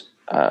Bears.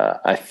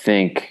 I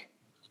think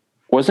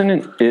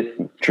wasn't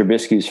it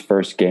Trubisky's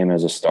first game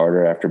as a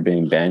starter after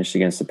being benched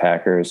against the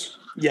Packers?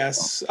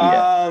 Yes.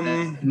 Yeah.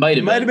 Might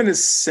have been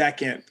his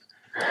second.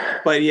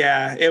 But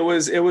yeah, it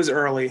was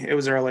early. It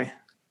was early.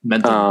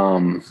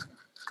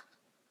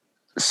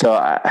 So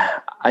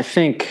I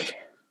think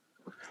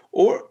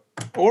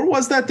Or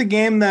was that the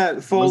game that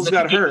Foles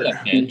got hurt?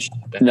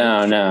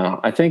 No.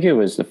 I think it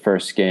was his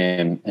first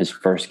game as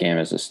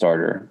a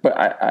starter.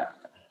 But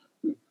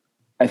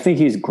I think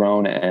he's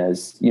grown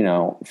as,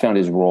 found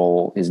his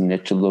role, his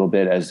niche a little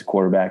bit as a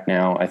quarterback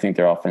now. I think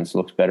their offense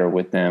looks better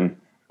with them.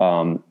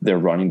 Their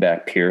running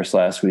back Pierce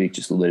last week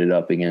just lit it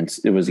up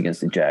against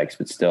the Jags,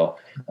 but still.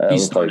 He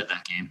started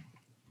that game.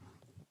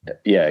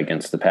 Yeah,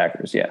 against the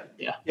Packers. Yeah.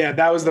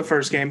 That was the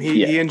first game.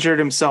 He injured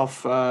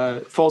himself.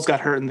 Foles got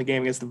hurt in the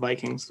game against the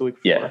Vikings the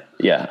week before.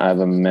 Yeah. I have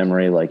a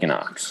memory like an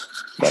ox.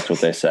 That's what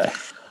they say.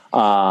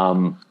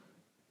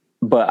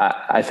 But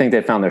I think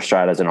they found their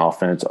stride as an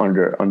offense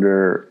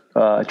under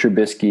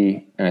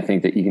Trubisky, and I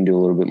think that you can do a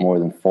little bit more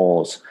than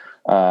Foles.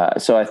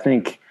 So I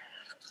think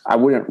I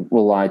wouldn't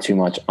rely too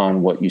much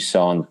on what you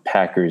saw in the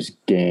Packers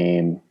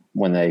game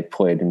when they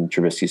played in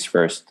Trubisky's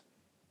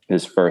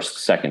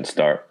second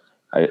start.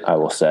 I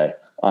will say.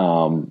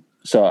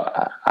 So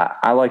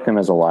I like them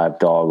as a live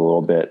dog a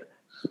little bit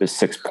with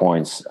 6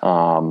 points.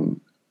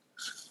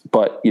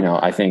 But,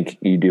 I think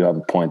you do have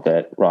a point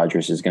that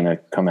Rodgers is going to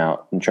come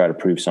out and try to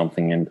prove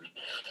something. And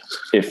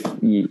if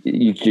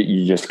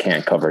you just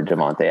can't cover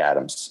Devontae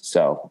Adams.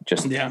 So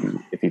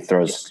if he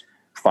throws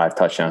 5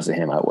 touchdowns to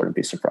him, I wouldn't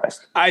be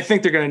surprised. I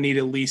think they're going to need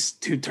at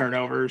least 2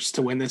 turnovers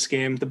to win this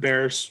game. The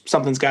Bears,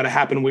 something's got to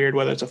happen weird,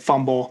 whether it's a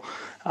fumble,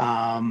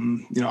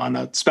 on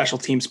a special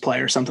teams play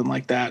or something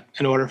like that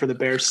in order for the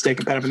Bears to stay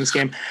competitive in this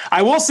game.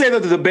 I will say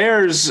that the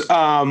Bears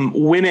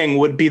winning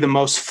would be the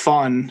most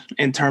fun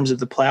in terms of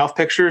the playoff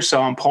picture.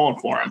 So I'm pulling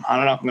for him. I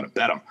don't know if I'm going to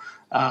bet him.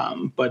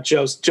 But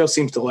Joe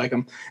seems to like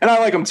him, and I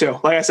like him too.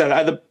 Like I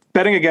said, the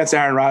betting against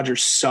Aaron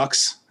Rodgers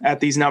sucks at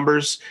these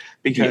numbers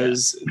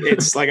because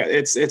it's like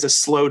it's a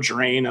slow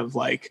drain of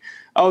like,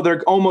 oh,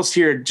 they're almost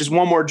here, just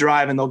one more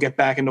drive and they'll get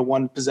back into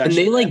one possession.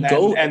 And they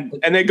go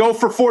and they go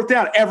for fourth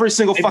down every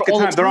single fucking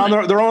time. They're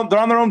on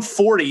their own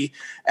 40,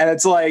 and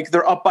it's like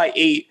they're up by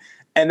 8,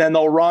 and then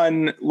they'll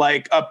run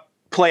like a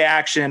play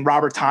action.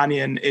 Robert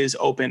Tonyan is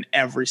open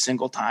every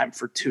single time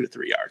for 2 to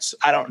 3 yards.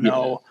 I don't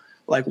know.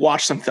 Like,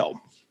 watch some film.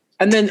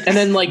 And then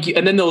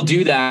they'll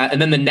do that,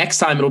 and then the next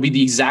time it'll be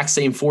the exact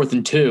same 4th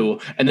and 2,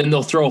 and then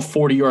they'll throw a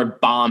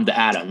 40-yard bomb to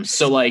Adams.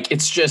 So like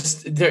it's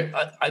just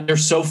they're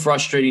so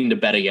frustrating to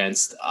bet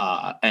against,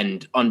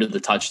 and under the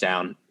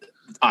touchdown,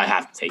 I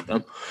have to take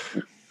them.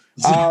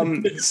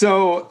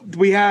 So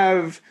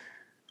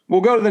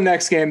we'll go to the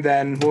next game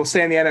then. We'll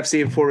stay in the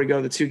NFC before we go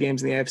to the 2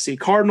 games in the AFC.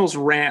 Cardinals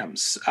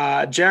Rams.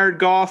 Jared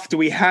Goff. Do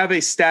we have a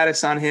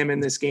status on him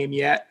in this game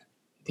yet?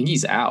 I think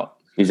he's out.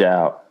 He's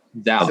out.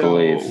 I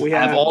believe. We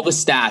have all the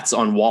stats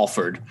on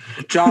Walford.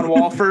 John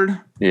Walford.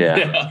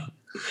 Yeah.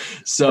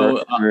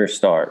 So career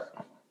start.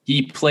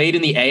 He played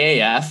in the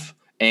AAF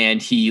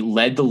and he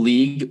led the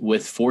league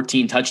with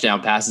 14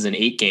 touchdown passes in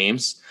 8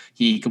 games.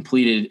 He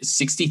completed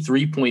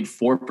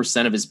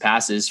 63.4% of his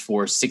passes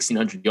for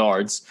 1,600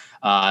 yards.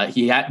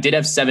 He did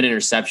have 7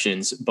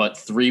 interceptions, but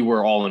 3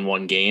 were all in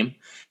one game.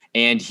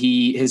 And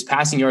his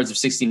passing yards of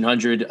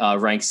 1,600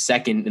 ranks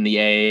second in the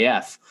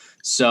AAF.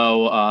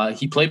 So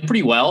he played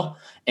pretty well.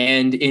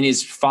 And in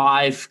his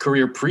 5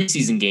 career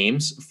preseason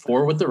games,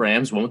 4 with the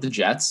Rams, 1 with the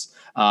Jets,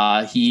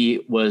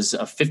 he was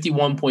a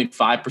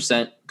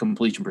 51.5%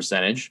 completion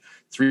percentage,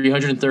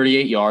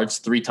 338 yards,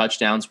 3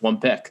 touchdowns, 1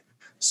 pick.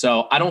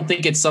 So I don't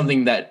think it's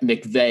something that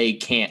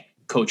McVay can't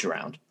coach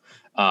around.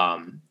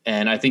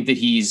 And I think that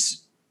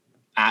he's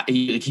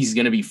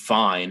going to be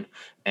fine.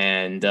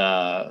 And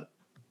I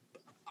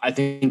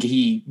think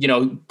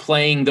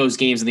playing those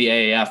games in the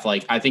AAF,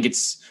 like I think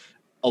it's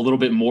a little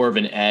bit more of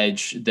an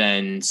edge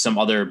than some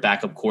other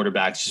backup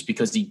quarterbacks just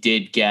because he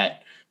did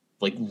get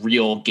like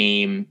real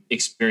game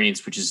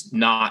experience, which is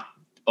not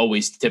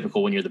always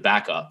typical when you're the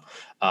backup.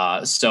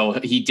 So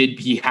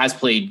he has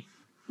played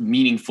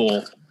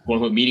meaningful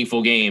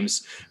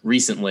games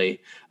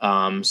recently.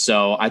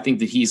 So I think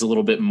that he's a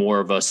little bit more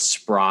of a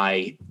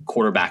spry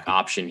quarterback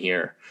option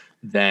here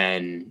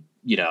than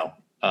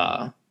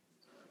a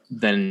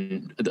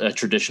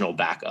traditional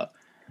backup.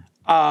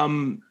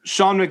 Sean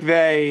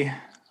McVay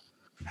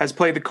has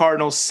played the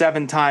Cardinals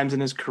 7 times in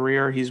his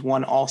career. He's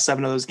won all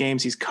 7 of those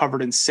games. He's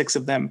covered in 6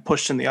 of them,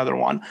 pushed in the other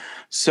one.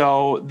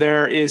 So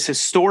there is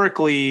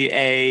historically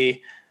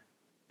a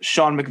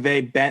Sean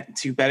McVay bent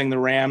to betting the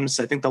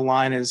Rams. I think the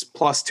line is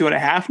plus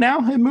 2.5 now.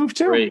 It moved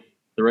to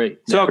 3.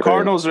 So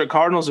Cardinals are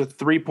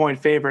 3-point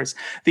favorites.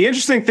 The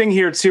interesting thing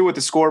here too with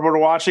the scoreboard we're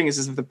watching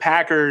is that the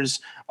Packers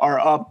are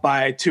up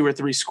by 2 or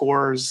 3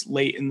 scores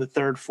late in the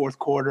 3rd, 4th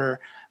quarter.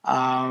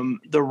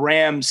 The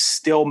Rams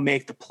still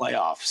make the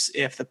playoffs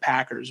if the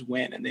Packers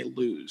win and they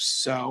lose.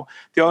 So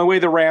the only way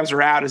the Rams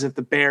are out is if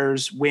the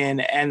Bears win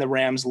and the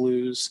Rams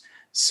lose.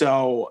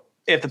 So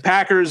if the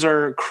Packers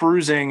are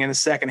cruising in the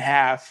second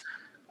half,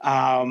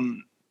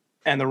 and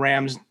the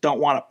Rams don't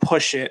want to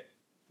push it,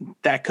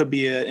 that could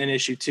be an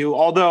issue too.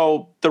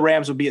 Although the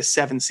Rams would be a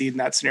 7 seed in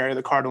that scenario,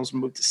 the Cardinals would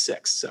move to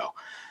 6. So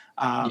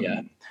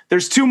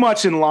there's too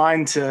much in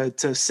line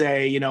to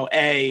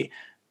say,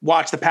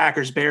 watch the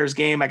Packers-Bears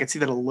game. I could see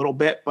that a little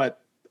bit,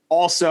 but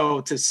also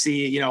to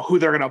see, who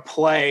they're going to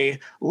play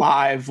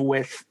live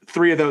with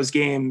 3 of those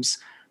games,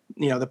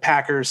 the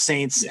Packers,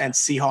 Saints, and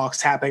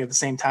Seahawks happening at the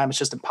same time. It's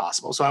just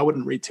impossible. So I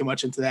wouldn't read too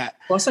much into that.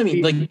 Plus, I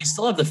mean, you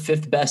still have the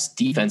 5th best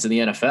defense in the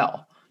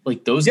NFL.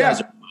 Like those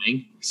guys are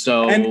playing.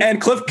 So and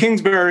Cliff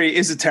Kingsbury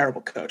is a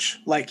terrible coach.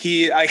 Like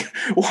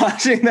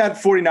watching that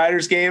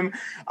 49ers game,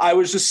 I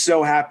was just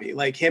so happy.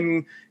 Like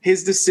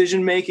his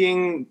decision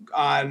making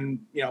on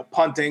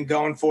punting,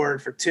 going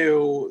forward for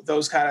 2,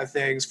 those kind of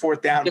things,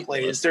 4th down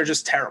plays, they're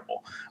just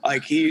terrible.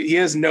 Like he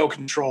has no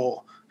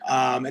control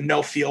and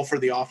no feel for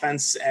the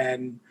offense.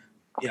 And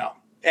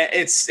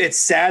it's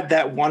sad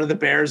that one of the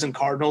Bears and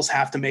Cardinals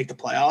have to make the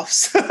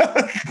playoffs,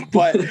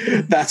 but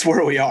that's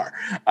where we are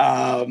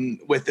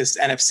with this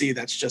NFC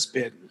that's just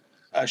been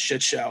a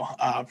shit show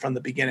from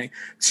the beginning.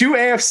 2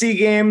 AFC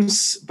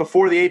games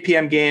before the 8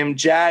 p.m. game,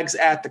 Jags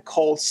at the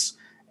Colts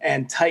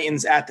and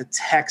Titans at the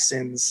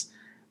Texans.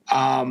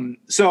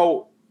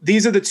 So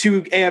these are the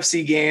 2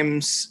 AFC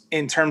games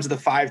in terms of the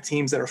 5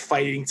 teams that are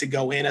fighting to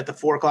go in at the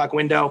 4:00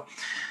 window.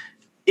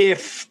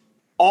 If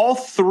all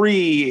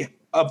 3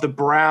 of the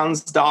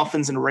Browns,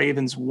 Dolphins, and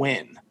Ravens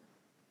win,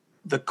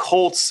 the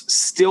Colts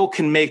still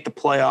can make the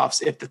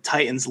playoffs if the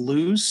Titans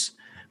lose.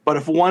 But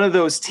if one of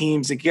those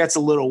teams, it gets a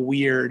little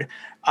weird.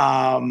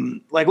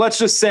 Let's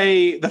just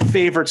say the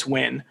favorites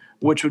win,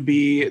 which would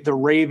be the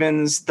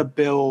Ravens, the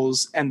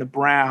Bills, and the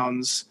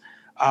Browns.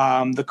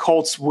 the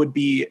Colts would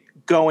be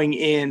going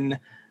in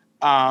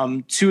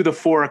to the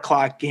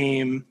 4:00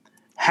 game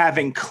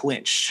having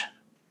clinched,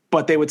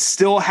 but they would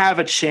still have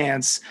a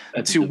chance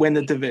to win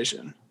the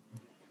division.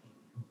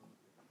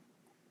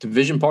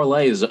 Division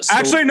parlay is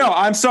actually no.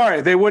 I'm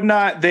sorry. They would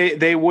not.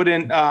 They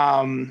wouldn't.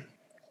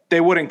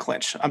 They wouldn't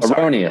clinch. I'm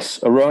sorry.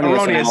 Erroneous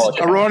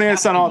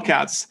on all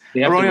accounts.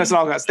 Erroneous on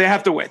all accounts. They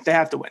have to win.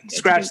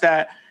 Scratch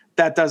that.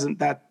 That doesn't.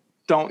 That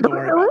don't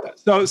worry about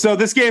that. So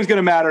this game's going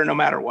to matter no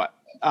matter what.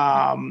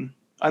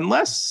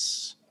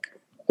 Unless.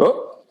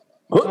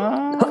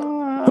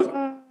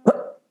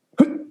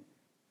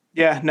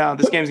 Yeah, no,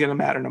 this game's going to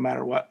matter no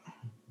matter what.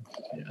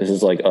 This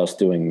is like us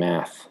doing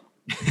math.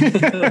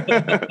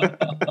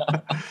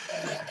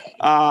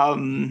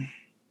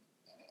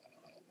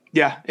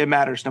 Yeah, it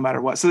matters no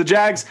matter what. So the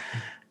Jags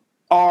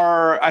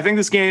are, I think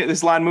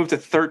this line moved to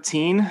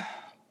 13.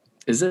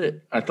 Is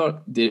it? I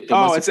thought.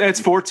 It's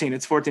 14.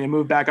 It's 14. It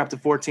moved back up to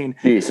 14.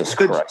 Jesus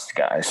Christ,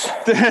 guys.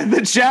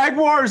 The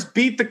Jaguars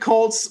beat the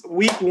Colts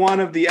week 1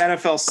 of the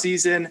NFL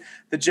season.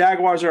 The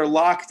Jaguars are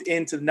locked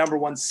into the number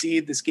 1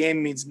 seed. This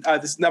game means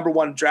this number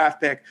 1 draft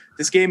pick.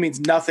 This game means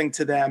nothing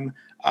to them.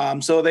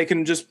 So they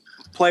can just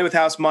play with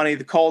house money.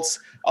 The Colts,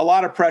 a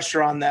lot of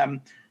pressure on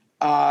them.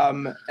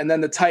 And then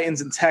the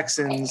Titans and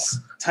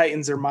Texans.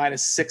 Titans are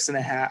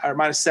 -6.5 or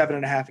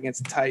 -7.5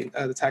 against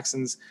the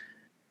Texans.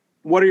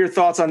 What are your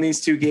thoughts on these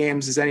two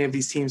games? Is any of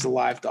these teams a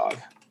live dog?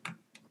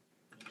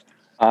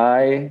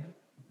 I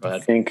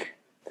think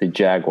the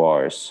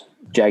Jaguars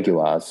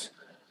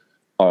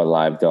are a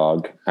live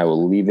dog. I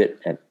will leave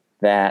it at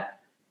that.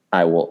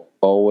 I will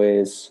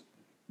always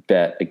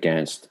bet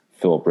against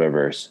Phillip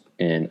Rivers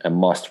in a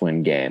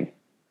must-win game.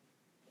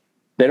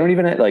 They don't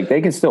even they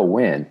can still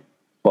win,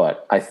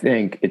 but I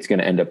think it's going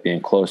to end up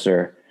being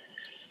closer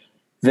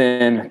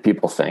than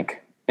people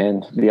think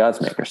and the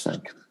odds makers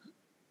think.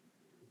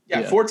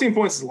 Yeah, 14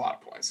 points is a lot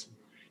of points.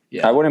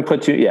 Yeah. I wouldn't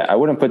put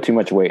too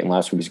much weight in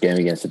last week's game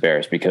against the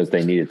Bears because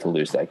they needed to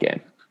lose that game.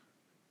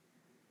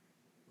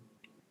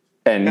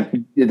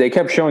 And they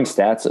kept showing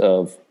stats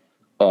of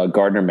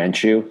Gardner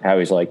Minshew, how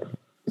he's like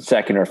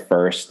second or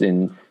first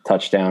in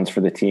touchdowns for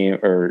the team,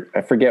 or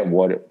I forget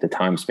what the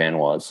time span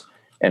was,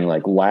 and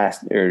like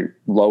last or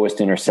lowest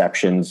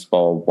interceptions,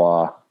 blah, blah,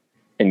 blah.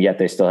 And yet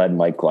they still had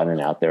Mike Glennon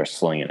out there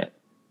slinging it.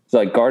 So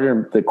like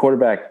Gardner, the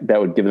quarterback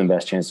that would give them the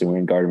best chance to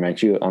win, Gardner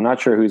Minshew. I'm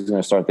not sure who's going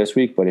to start this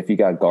week, but if you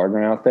got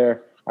Gardner out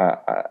there,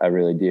 I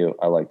really do.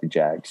 I like the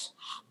Jags.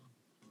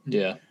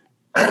 Yeah.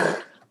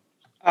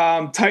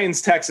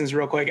 Titans, Texans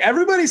real quick.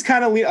 Everybody's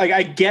kind of like,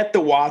 I get the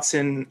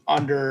Watson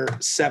under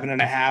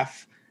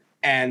 7.5,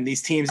 and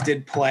these teams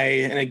did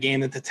play in a game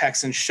that the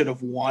Texans should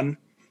have won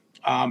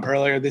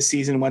earlier this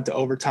season, went to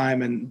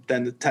overtime, and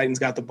then the Titans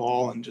got the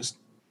ball and just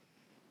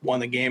won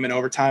the game in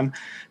overtime.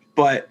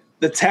 But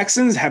the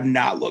Texans have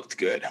not looked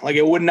good. Like,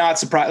 it would not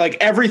surprise, like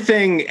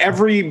everything,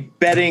 every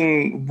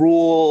betting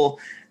rule,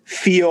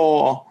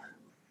 feel,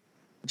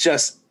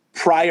 just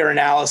prior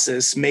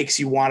analysis makes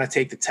you want to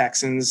take the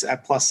Texans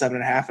at plus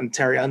 7.5. And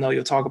Terry, I know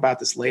you'll talk about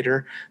this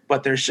later,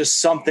 but there's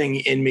just something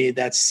in me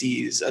that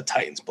sees a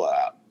Titans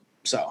blowout.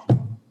 So.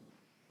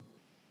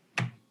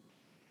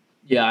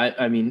 Yeah,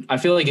 I mean, I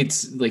feel like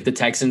it's like the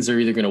Texans are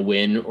either going to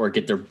win or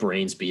get their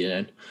brains beaten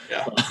in.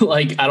 Yeah.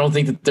 Like, I don't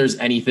think that there's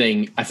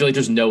anything. I feel like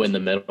there's no in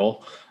the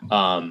middle.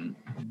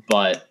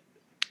 But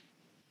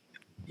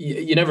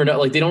you never know.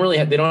 Like, they don't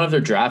have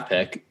their draft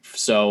pick,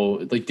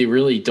 so like they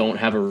really don't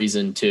have a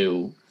reason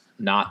to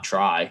not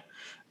try.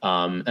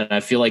 And I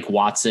feel like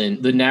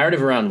Watson, the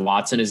narrative around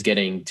Watson is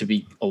getting to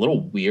be a little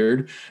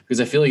weird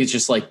because I feel like it's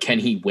just like, can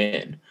he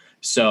win?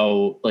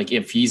 So, like,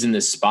 if he's in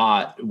this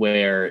spot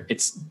where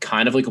it's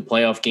kind of like a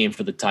playoff game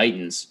for the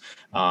Titans,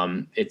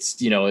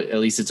 it's, at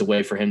least it's a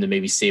way for him to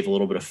maybe save a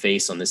little bit of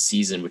face on this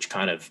season, which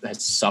kind of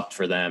has sucked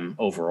for them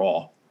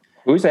overall.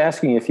 Who's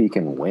asking if he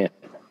can win?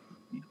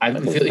 I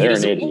feel like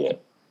he's an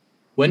idiot.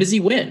 When does he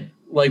win?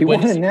 Like, he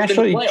won a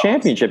national league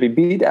championship. He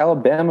beat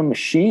Alabama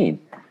Machine.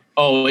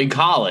 Oh, in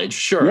college,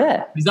 sure.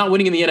 Yeah. He's not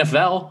winning in the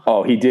NFL.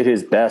 Oh, he did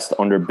his best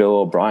under Bill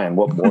O'Brien.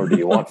 What more do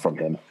you want from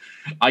him?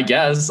 I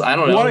guess. I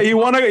don't know. He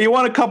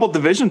won a couple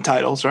division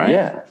titles, right?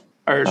 Yeah.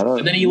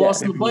 And then he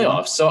lost in the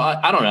playoffs. So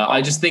I don't know.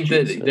 I just think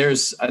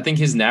that I think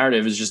his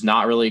narrative is just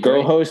not really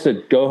great.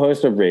 Go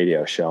host a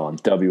radio show on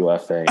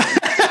WFA.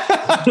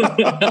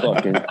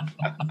 Fucking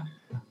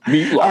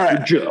meet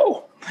Locker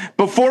Joe.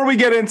 Before we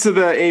get into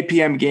the 8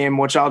 p.m. game,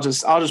 which I'll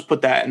just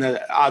put that in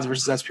the odds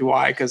versus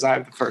SPY because I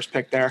have the first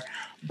pick there.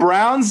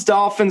 Browns,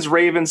 Dolphins,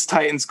 Ravens,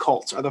 Titans,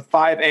 Colts are the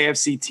 5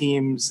 AFC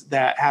teams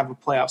that have a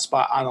playoff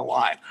spot on the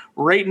line.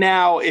 Right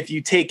now, if you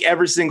take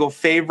every single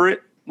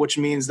favorite, which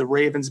means the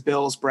Ravens,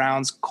 Bills,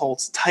 Browns,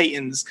 Colts,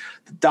 Titans,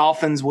 the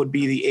Dolphins would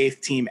be the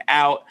 8th team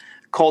out.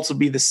 Colts would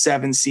be the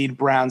 7 seed,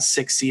 Browns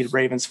 6 seed,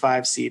 Ravens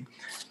 5 seed.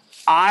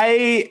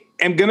 I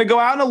am going to go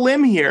out on a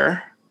limb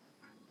here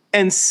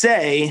and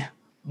say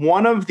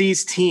one of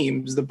these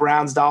teams, the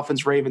Browns,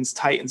 Dolphins, Ravens,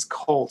 Titans,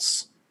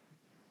 Colts,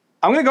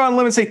 I'm going to go on a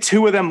limb and say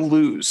 2 of them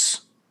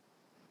lose.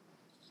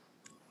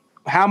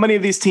 How many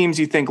of these teams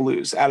do you think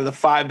lose out of the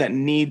 5 that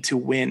need to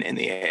win in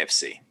the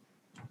AFC?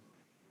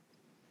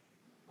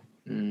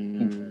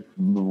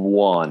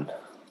 1.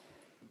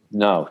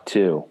 No,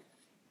 2.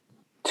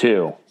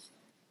 2.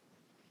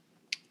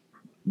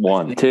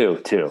 1.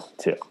 2. 2.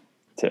 2.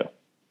 2.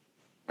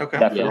 Okay.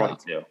 Definitely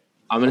 2.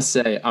 I'm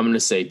gonna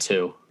say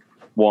 2.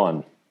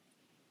 1.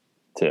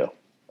 2.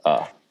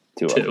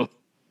 2. 2.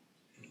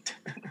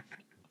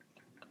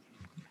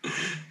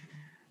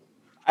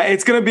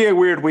 It's going to be a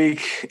weird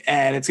week,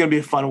 and it's going to be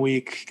a fun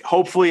week.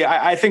 Hopefully,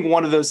 I think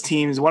one of those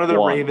teams, one of the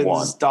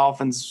Ravens,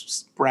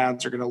 Dolphins,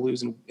 Browns, are going to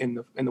lose in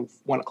the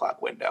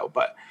 1:00 window.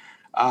 But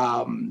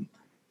I'm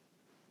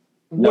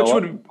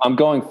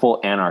going full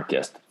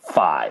anarchist.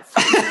 5.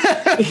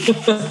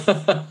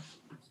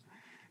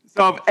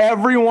 So if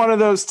every one of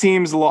those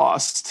teams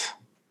lost,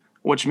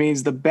 which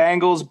means the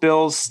Bengals,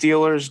 Bills,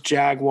 Steelers,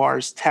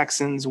 Jaguars,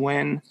 Texans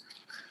win,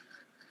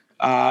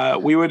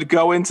 we would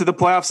go into the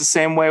playoffs the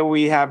same way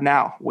we have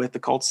now, with the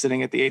Colts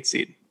sitting at the 8th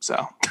seed.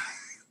 So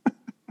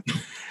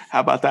how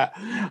about that?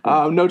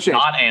 No change.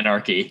 Not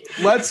anarchy.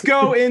 Let's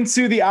go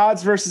into the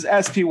odds versus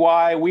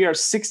SPY. We are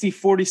 60,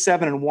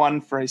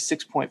 47-1 for a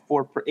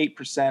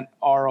 6.48%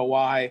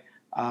 ROI.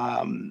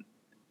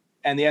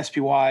 And the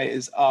SPY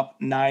is up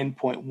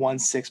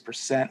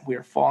 9.16%. We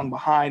are falling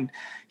behind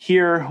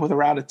here with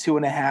around a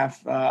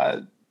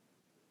 2.5,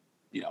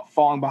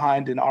 falling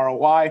behind in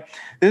ROI.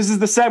 This is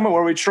the segment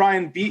where we try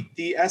and beat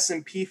the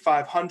S&P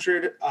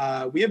 500.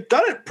 We have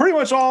done it pretty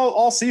much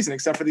all season,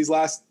 except for these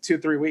last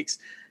 2-3 weeks.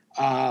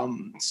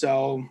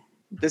 So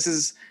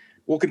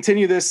we'll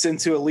continue this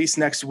into at least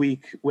next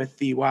week with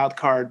the wild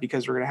card,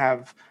 because we're going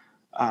to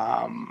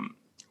have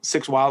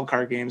 6 wild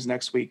card games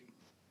next week.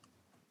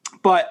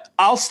 But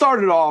I'll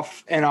start it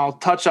off, and I'll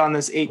touch on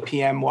this 8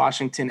 p.m.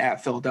 Washington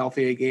at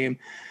Philadelphia game,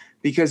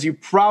 because you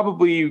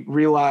probably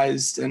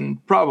realized,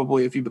 and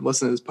probably if you've been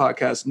listening to this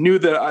podcast, knew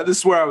that this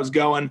is where I was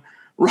going.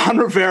 Ron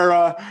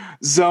Rivera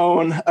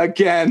zone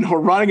again. We're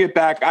running it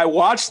back. I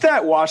watched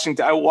that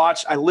Washington.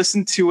 I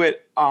listened to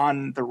it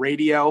on the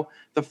radio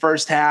the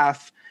first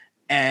half,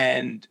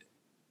 and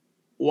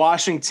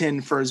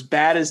Washington, for as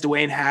bad as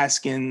Dwayne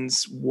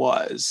Haskins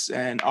was,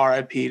 and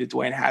RIP to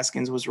Dwayne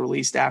Haskins, was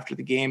released after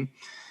the game,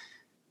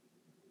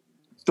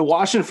 the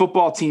Washington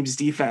football team's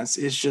defense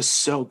is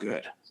just so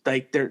good.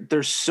 Like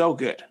they're so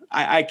good.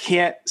 I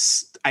can't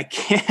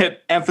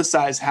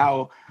emphasize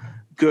how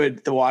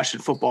good the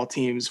Washington football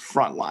team's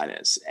front line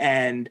is.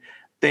 And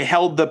they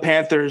held the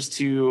Panthers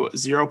to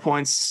 0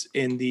 points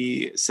in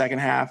the second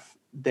half.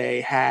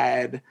 They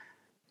had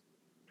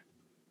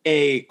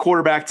a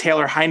quarterback,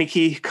 Taylor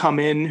Heineke, come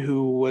in,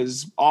 who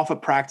was off a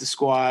practice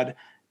squad,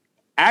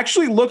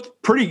 actually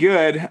looked pretty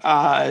good.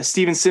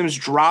 Steven Sims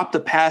dropped a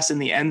pass in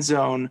the end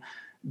zone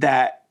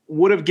that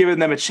would have given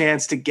them a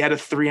chance to get a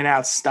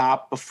 3-and-out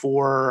stop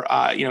before,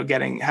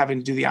 having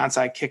to do the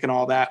onside kick and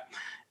all that.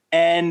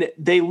 And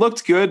they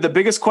looked good. The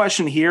biggest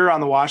question here on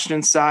the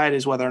Washington side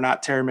is whether or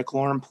not Terry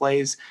McLaurin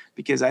plays,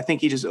 because I think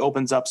he just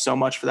opens up so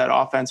much for that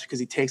offense, because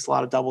he takes a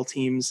lot of double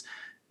teams.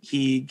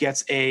 He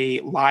gets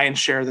a lion's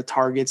share of the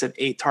targets at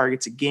 8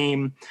 targets a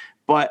game.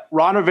 But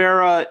Ron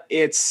Rivera,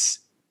 it's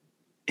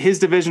his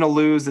division to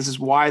lose. This is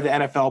why the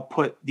NFL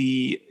put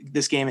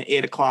this game at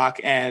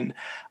 8:00. And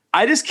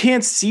I just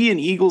can't see an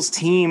Eagles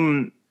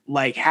team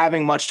like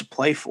having much to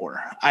play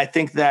for. I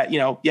think that,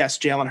 yes,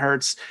 Jalen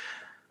Hurts,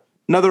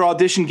 another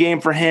audition game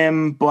for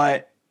him,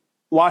 but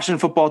Washington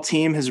football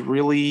team has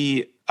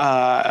really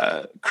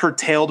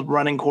curtailed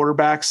running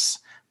quarterbacks.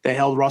 They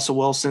held Russell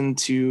Wilson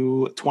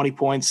to 20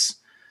 points.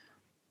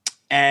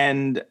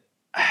 And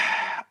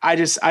I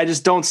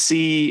just don't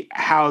see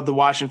how the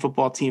Washington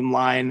football team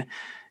line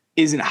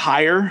isn't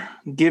higher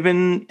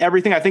given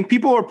everything. I think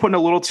people are putting a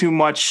little too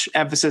much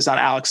emphasis on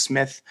Alex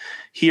Smith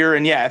here.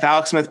 And yeah, if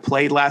Alex Smith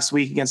played last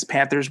week against the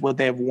Panthers, would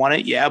they have won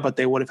it? Yeah, but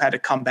they would have had to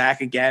come back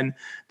again.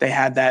 They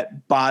had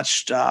that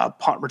botched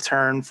punt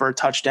return for a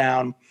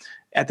touchdown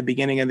at the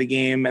beginning of the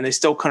game, and they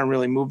still couldn't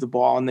really move the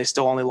ball, and they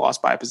still only lost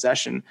by a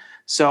possession.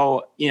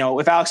 So,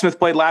 if Alex Smith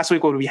played last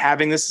week, would we be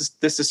having this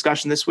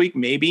discussion this week?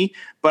 Maybe,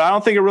 but I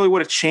don't think it really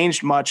would have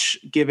changed much,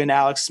 given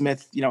Alex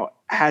Smith,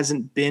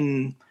 hasn't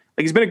been –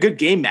 he's been a good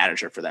game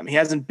manager for them. He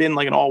hasn't been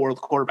like an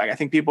all-world quarterback. I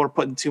think people are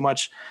putting too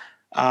much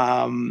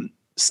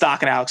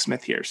stock in Alex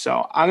Smith here.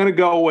 So I'm going to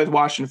go with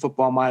Washington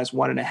football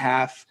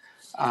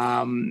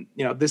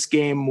 -1.5. This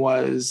game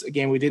was a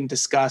game we didn't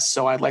discuss,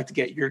 so I'd like to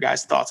get your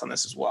guys' thoughts on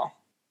this as well.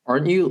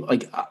 Aren't you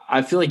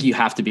I feel like you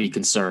have to be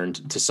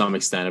concerned to some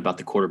extent about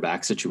the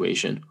quarterback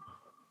situation.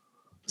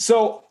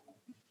 So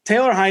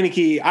Taylor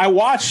Heineke, I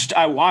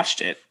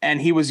watched it,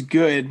 and he was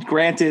good.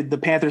 Granted, the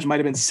Panthers might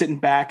have been sitting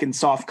back in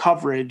soft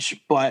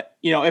coverage, but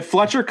if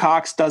Fletcher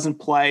Cox doesn't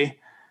play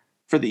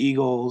for the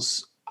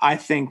Eagles, I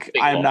think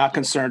I'm not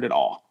concerned at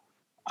all.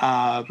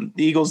 The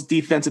Eagles'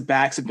 defensive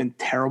backs have been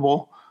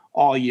terrible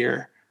all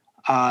year.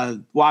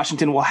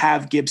 Washington will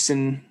have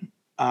Gibson.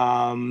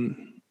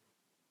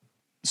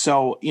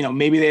 So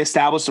maybe they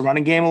establish the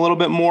running game a little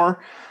bit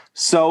more.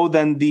 So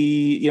then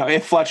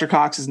if Fletcher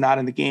Cox is not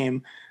in the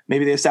game,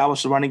 Maybe they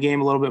established the running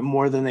game a little bit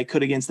more than they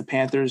could against the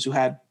Panthers, who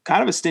had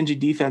kind of a stingy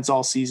defense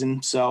all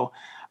season. So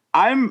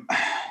am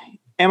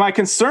I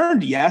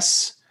concerned?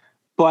 Yes,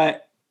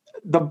 but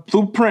the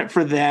blueprint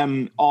for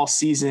them all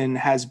season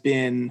has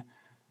been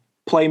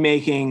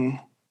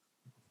playmaking,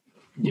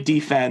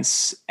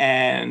 defense,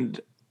 and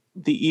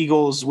the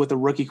Eagles with a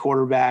rookie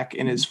quarterback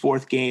in his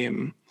fourth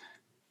game.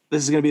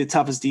 This is going to be the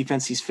toughest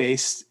defense he's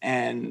faced,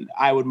 and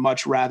I would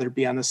much rather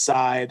be on the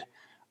side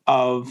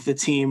of the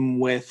team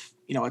with,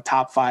 a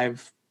top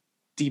 5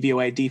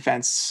 DVOA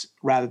defense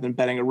rather than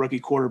betting a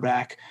rookie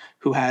quarterback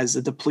who has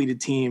a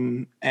depleted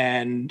team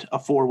and a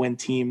 4-win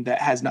team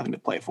that has nothing to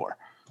play for.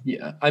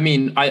 Yeah. I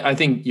mean, I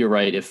think you're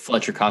right. If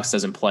Fletcher Cox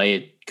doesn't play,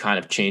 it kind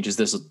of changes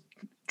this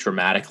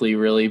dramatically,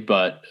 really.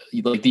 But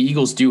like the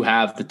Eagles do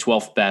have the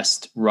 12th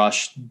best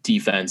rush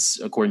defense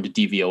according to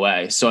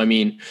DVOA. So, I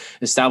mean,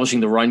 establishing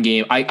the run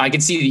game, I can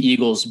see the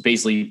Eagles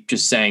basically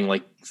just saying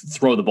like,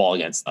 throw the ball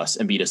against us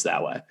and beat us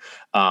that way,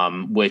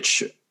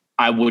 which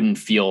I wouldn't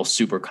feel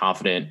super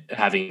confident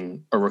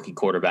having a rookie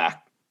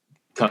quarterback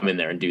come in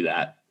there and do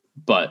that.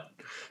 But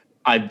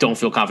I don't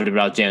feel confident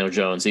about Daniel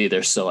Jones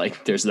either. So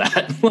like, there's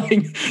that,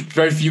 like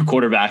very few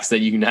quarterbacks that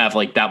you can have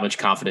like that much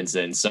confidence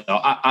in. So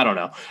I don't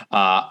know.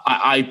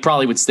 I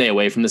probably would stay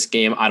away from this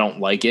game. I don't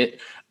like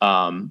it.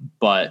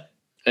 But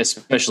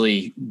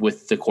especially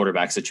with the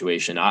quarterback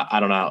situation, I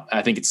don't know.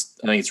 I think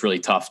it's really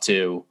tough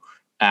to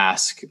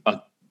ask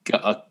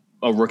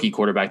a rookie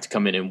quarterback to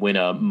come in and win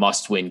a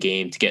must-win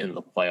game to get into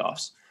the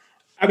playoffs.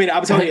 I mean,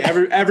 I'm telling you,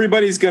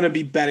 everybody's going to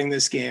be betting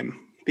this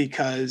game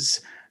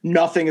because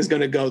nothing is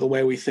going to go the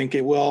way we think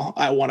it will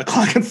at 1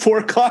 o'clock and 4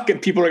 o'clock,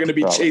 and people are going to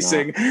be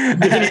chasing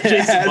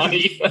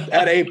money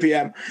at 8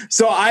 p.m.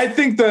 So I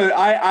think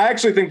I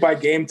actually think by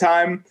game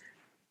time,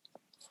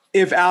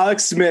 if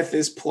Alex Smith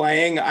is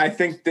playing, I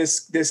think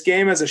this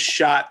game has a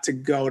shot to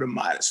go to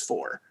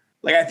 -4.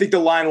 Like, I think the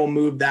line will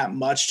move that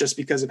much just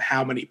because of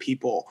how many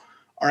people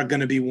are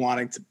going to be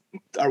wanting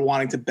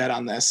to bet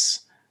on this,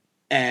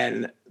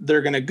 and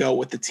they're going to go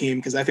with the team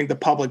because I think the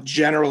public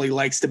generally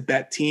likes to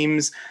bet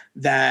teams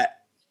that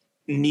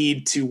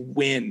need to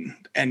win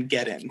and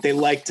get in. They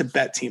like to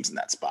bet teams in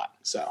that spot.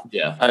 So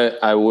yeah,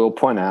 I will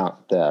point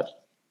out that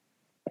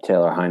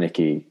Taylor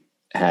Heineke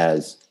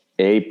has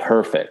a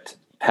perfect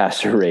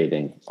passer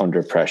rating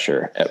under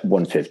pressure at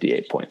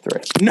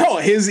 158.3. No,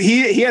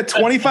 he had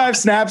 25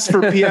 snaps for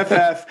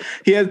PFF.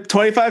 He had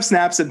 25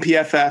 snaps in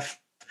PFF.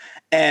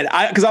 And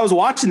because I was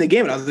watching the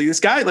game and I was like,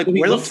 this guy, like,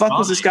 where the fuck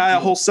was this guy a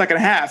whole second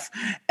half?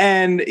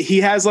 And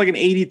he has like an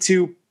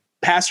 82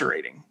 passer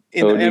rating.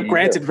 And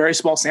granted, very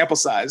small sample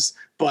size,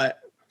 but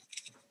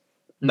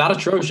not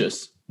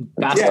atrocious.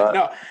 Yeah,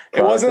 no,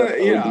 it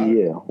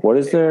wasn't. What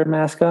is their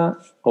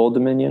mascot? Old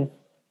Dominion?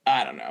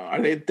 I don't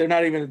know. They're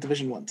not even a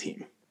Division I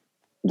team.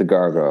 The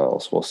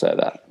Gargoyles. We'll say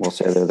that. We'll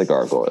say they're the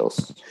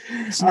Gargoyles.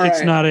 It's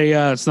not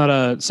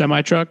a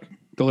semi truck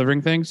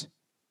delivering things.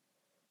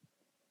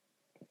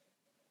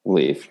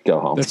 Leave. Go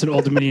home. That's an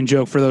Old Dominion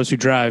joke for those who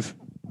drive.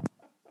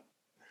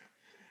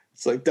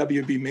 It's like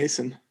WB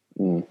Mason.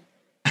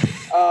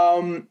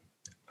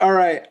 All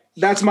right.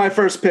 That's my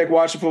first pick.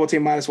 Washington football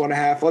team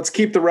 -1.5. Let's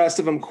keep the rest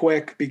of them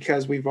quick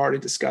because we've already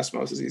discussed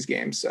most of these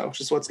games. So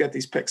just let's get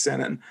these picks in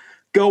and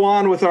go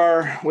on with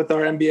our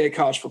NBA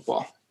college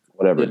football.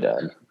 Whatever,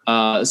 Dad.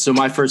 So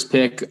my first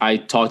pick, I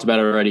talked about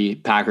it already.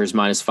 Packers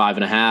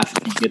 -5.5.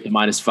 You get the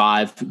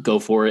 -5, go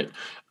for it.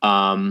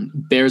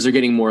 Bears are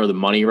getting more of the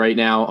money right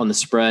now on the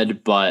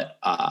spread, but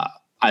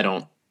I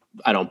don't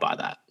buy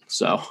that.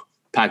 So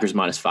Packers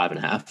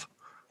 -5.5.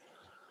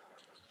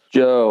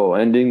 Joe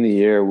ending the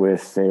year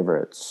with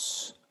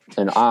favorites,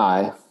 and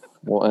I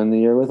will end the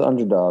year with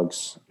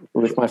underdogs.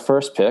 With my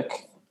first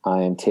pick,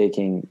 I am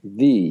taking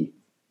the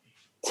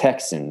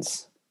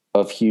Texans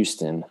of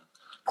Houston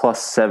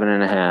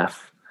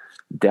 +7.5.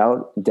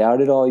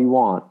 Doubt it all you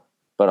want,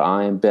 but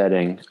I am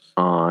betting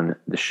on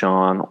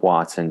Deshaun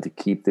Watson to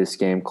keep this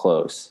game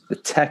close. The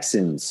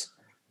Texans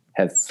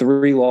have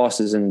 3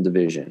 losses in the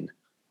division,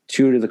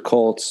 2 to the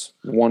Colts,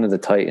 1 to the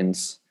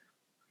Titans.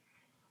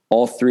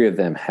 All 3 of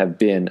them have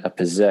been a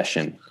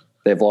possession.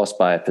 They've lost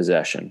by a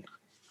possession.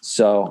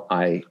 So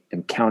I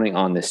am counting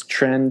on this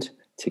trend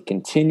to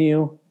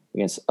continue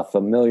against a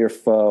familiar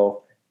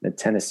foe, the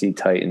Tennessee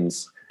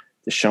Titans.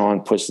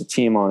 Deshaun puts the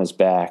team on his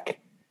back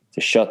to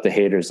shut the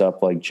haters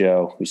up like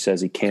Joe, who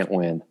says he can't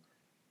win,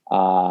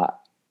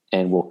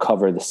 and will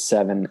cover the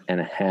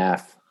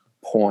 7.5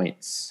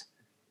 points.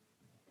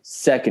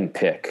 Second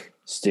pick,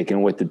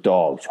 sticking with the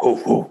dogs.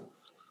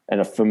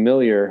 And a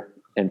familiar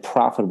and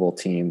profitable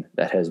team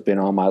that has been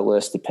on my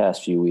list the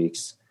past few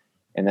weeks,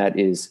 and that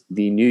is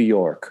the New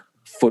York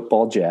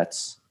Football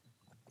Jets.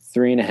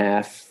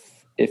 3.5.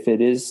 If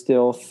it is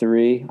still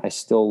 3, I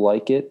still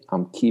like it.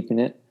 I'm keeping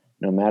it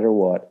no matter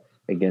what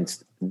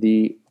against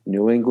the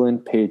New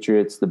England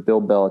Patriots, the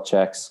Bill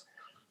Belichicks.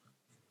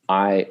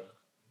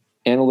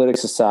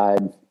 Analytics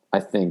aside, I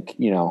think,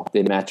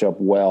 they match up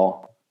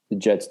well. The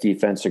Jets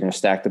defense are going to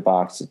stack the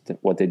box.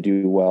 What they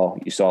do well.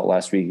 You saw it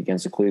last week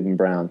against the Cleveland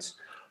Browns.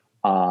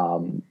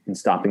 And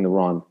stopping the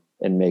run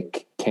and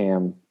make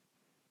Cam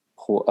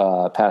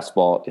pass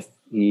ball. If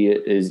he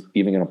is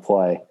even going to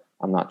play,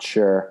 I'm not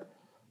sure.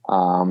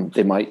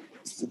 They might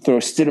throw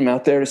Stidham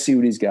out there to see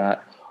what he's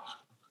got.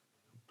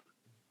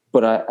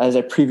 But as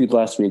I previewed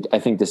last week, I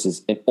think this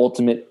is an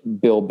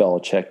ultimate Bill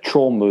Belichick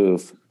troll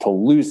move to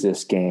lose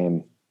this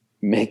game,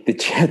 make the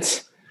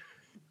Jets.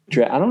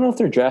 I don't know if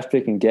their draft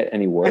pick can get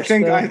any worse.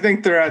 I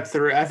think they're at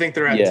 3. I think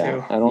they're at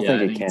 2. I don't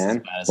think it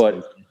can.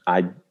 But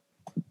I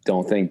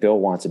don't think Bill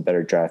wants a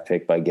better draft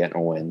pick by getting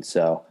a win.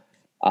 So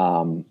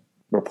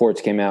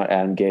reports came out,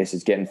 Adam Gase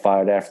is getting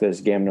fired after this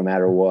game no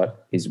matter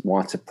what. He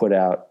wants to put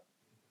out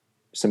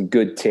some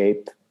good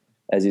tape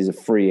as he's a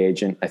free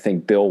agent. I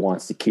think Bill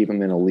wants to keep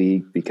him in a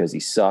league because he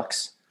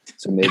sucks.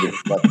 So maybe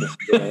he's left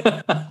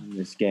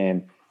this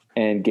game.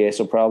 And Gase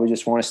will probably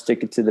just want to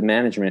stick it to the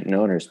management and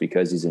owners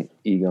because he's an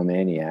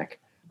egomaniac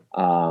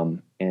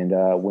and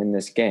win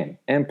this game.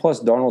 And plus,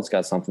 Darnold's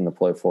got something to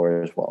play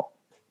for as well.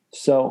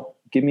 So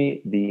give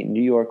me the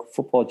New York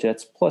Football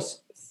Jets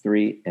plus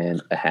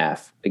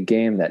 3.5, a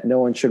game that no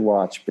one should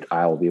watch, but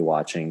I will be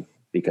watching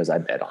because I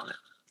bet on it.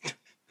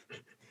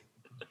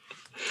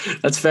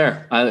 That's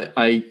fair.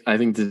 I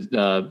think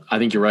that I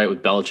think you're right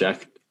with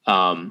Belichick.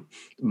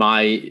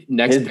 My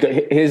next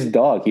his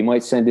dog. He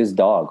might send his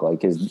dog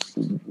like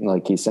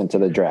he sent to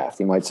the draft.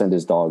 He might send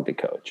his dog to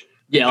coach.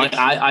 Yeah, like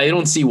I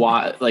don't see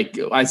why. Like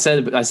I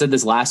said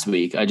this last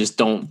week. I just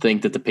don't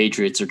think that the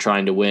Patriots are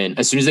trying to win.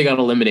 As soon as they got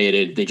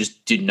eliminated, they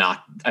just did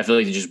not. I feel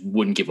like they just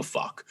wouldn't give a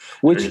fuck.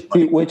 Which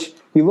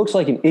he looks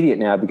like an idiot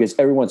now because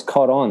everyone's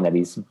caught on that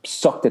he's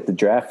sucked at the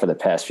draft for the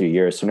past few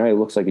years. So now he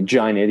looks like a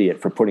giant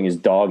idiot for putting his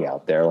dog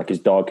out there. Like his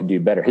dog could do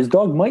better. His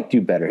dog might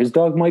do better. His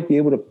dog might be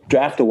able to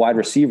draft a wide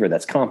receiver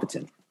that's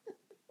competent.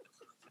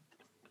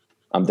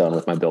 I'm done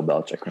with my Bill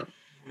Belichick run.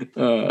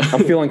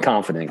 I'm feeling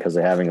confident because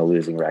they're having a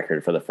losing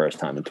record for the first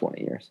time in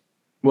 20 years.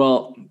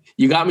 Well,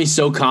 you got me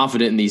so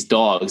confident in these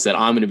dogs that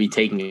I'm going to be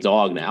taking a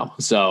dog now.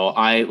 So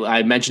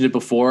I mentioned it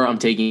before. I'm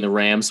taking the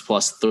Rams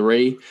plus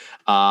 3.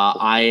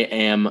 I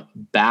am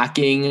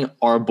backing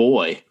our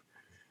boy,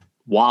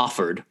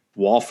 Walford,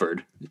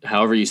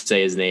 however you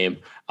say his name.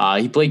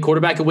 He played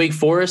quarterback at Wake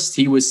Forest.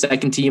 He was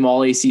second team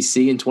All ACC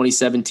in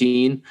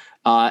 2017.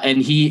 And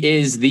he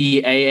is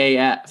the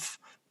AAF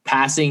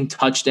passing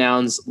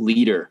touchdowns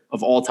leader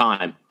of all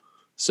time.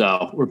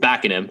 So we're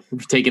backing him. We're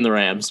taking the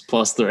Rams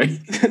plus 3.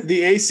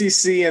 The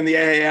ACC and the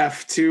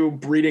AAF, 2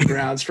 breeding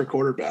grounds for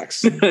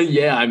quarterbacks.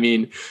 Yeah, I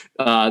mean,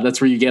 that's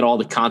where you get all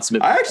the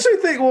consummate. I actually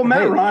think,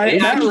 Matt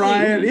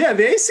Ryan. Yeah,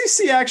 the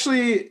ACC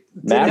actually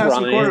did have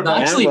some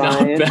quarterbacks. Actually, not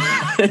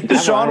bad.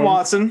 Deshaun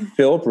Watson.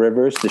 Phillip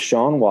Rivers,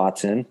 Deshaun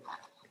Watson.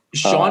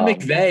 Sean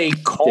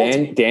McVay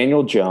called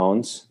Daniel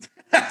Jones.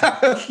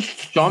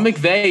 Sean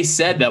McVay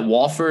said that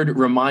Walford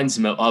reminds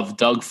him of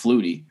Doug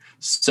Flutie.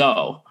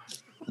 So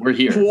we're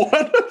here.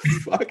 What a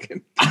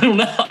fucking... I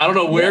don't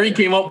know where he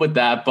came up with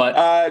that, but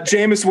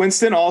Jameis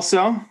Winston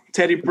also.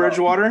 Teddy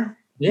Bridgewater.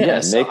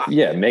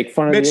 Make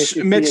fun of Mitch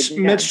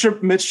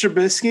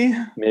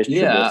Trubisky.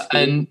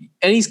 And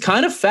he's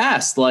kind of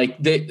fast.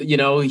 Like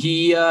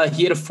he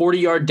had a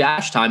 40-yard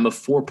dash time of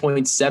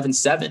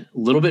 4.77, a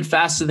little bit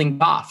faster than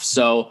Goff.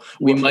 So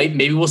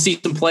maybe we'll see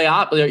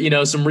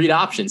some some read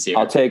options here.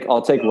 I'll take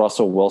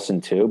Russell Wilson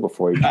too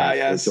before he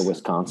goes to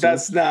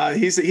Wisconsin.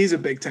 He's a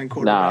Big Ten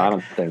quarterback. No, I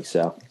don't think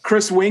so.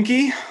 Chris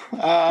Winkie.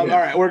 All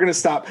right, we're gonna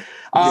stop.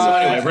 So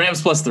anyway,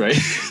 Rams plus 3.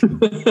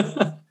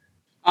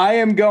 I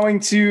am going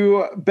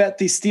to bet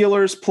the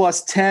Steelers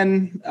plus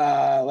 10.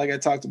 Like I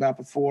talked about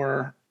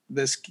before,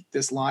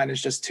 this line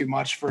is just too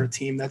much for a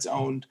team that's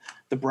owned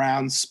the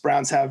Browns.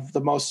 Browns have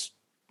the most,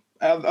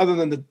 other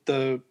than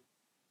the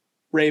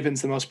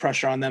Ravens, the most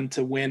pressure on them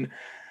to win.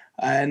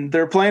 And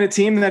they're playing a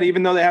team that,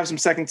 even though they have some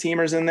second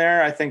teamers in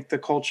there, I think the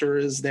culture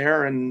is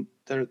there, and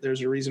there's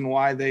a reason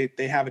why they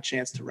have a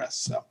chance to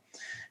rest. So,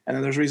 and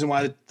then there's a reason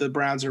why the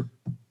Browns are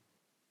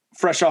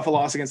fresh off a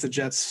loss against the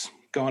Jets,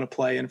 going to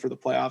play in for the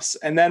playoffs.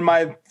 And then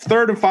my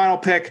third and final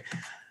pick,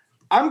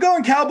 I'm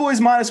going Cowboys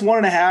minus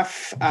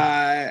 1.5.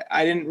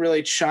 I didn't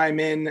really chime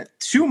in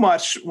too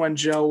much when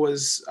Joe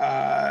was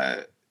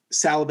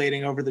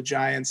salivating over the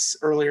Giants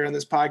earlier in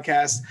this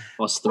podcast.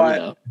 Plus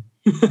 3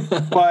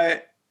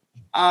 but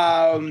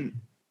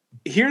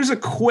here's a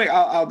quick,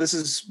 this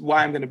is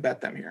why I'm going to bet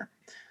them here.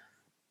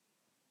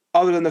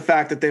 Other than the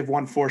fact that they've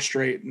won 4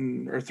 straight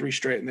or 3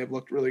 straight, and they've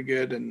looked really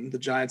good, and the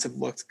Giants have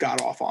looked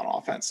god awful on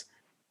offense.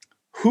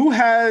 Who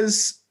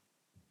has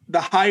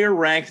the higher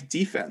ranked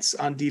defense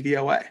on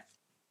DVOA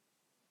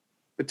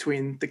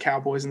between the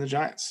Cowboys and the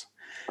Giants?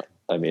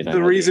 I mean,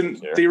 the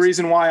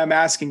reason why I'm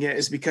asking it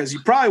is because you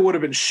probably would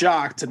have been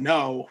shocked to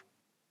know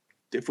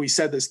if we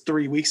said this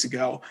 3 weeks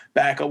ago,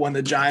 back when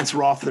the Giants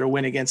were off their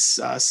win against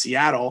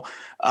Seattle.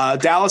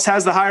 Dallas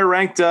has the higher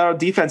ranked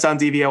defense on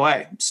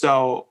DVOA.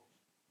 So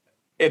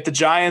if the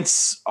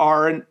Giants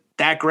aren't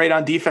that great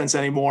on defense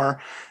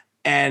anymore,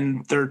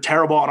 and they're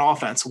terrible on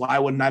offense, why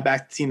wouldn't I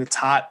back the team that's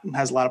hot and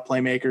has a lot of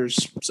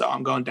playmakers? So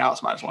I'm going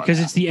Dallas minus 1.5. Because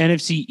it's the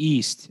NFC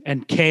East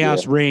and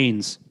chaos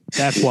reigns.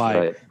 That's why.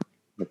 Right.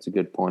 That's a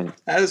good point.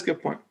 That is a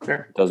good point.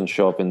 Fair. Doesn't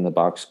show up in the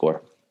box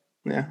score.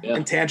 Yeah.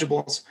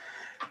 Intangibles.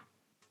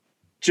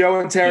 Joe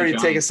and Terry, Hey,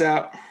 take us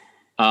out.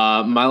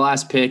 My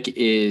last pick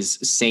is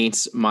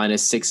Saints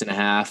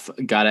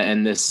 -6.5. Got to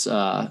end this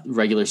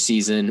regular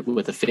season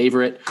with a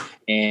favorite.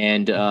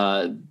 And,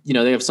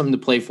 they have something to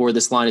play for.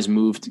 This line has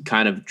moved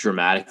kind of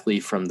dramatically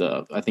from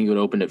I think it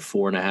opened at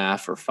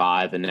 4.5 or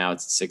 5, and now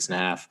it's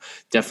 6.5.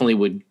 Definitely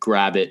would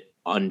grab it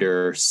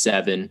under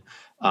 7.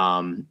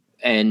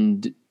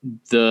 And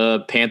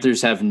the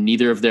Panthers have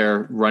neither of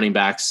their running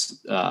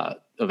backs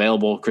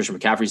available. Christian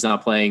McCaffrey's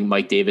not playing.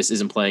 Mike Davis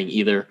isn't playing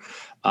either.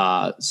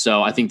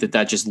 So I think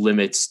that just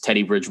limits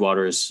Teddy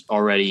Bridgewater's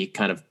already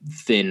kind of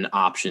thin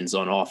options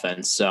on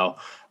offense. So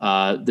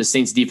the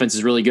Saints defense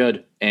is really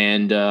good.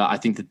 And I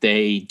think that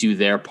they do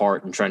their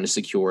part in trying to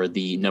secure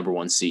the number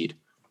 1 seed.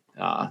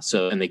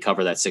 And they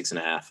cover that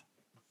 6.5.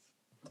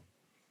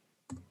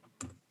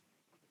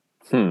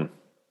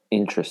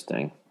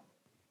 Interesting.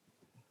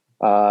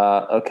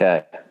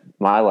 Okay.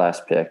 My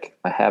last pick.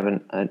 I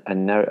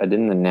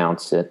didn't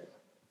announce it.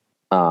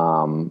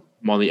 I'm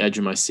on the edge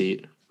of my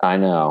seat. I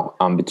know.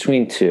 I'm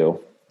between two.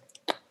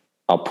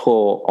 I'll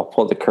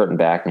pull the curtain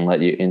back and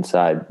let you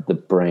inside the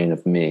brain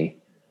of me.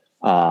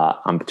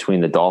 I'm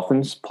between the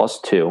Dolphins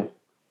 +2,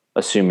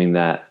 assuming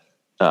that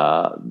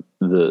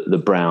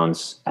the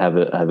Browns have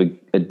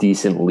a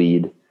decent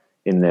lead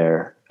in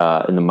the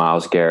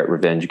Myles Garrett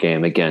revenge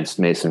game against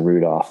Mason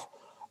Rudolph,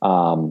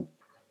 and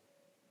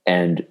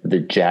the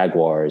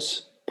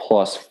Jaguars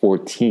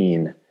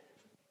 +14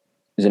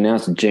 is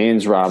announced.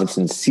 James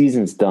Robinson's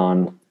season's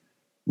done.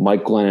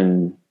 Mike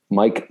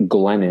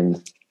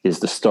Glennon is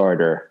the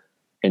starter,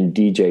 and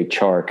DJ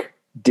Chark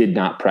did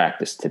not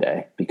practice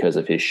today because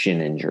of his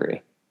shin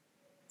injury.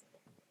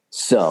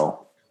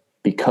 So,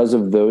 because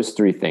of those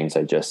 3 things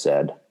I just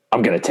said,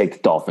 I'm going to take the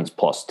Dolphins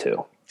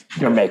 +2.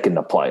 They're making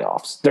the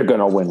playoffs. They're going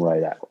to win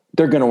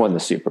They're going to win the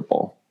Super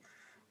Bowl.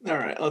 All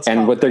right.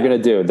 And what they're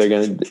going to do,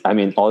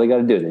 all they got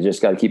to do, they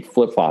just got to keep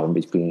flip-flopping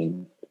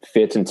between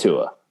Fitz and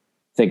Tua.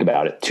 Think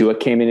about it. Tua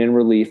came in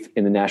relief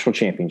in the national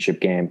championship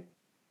game,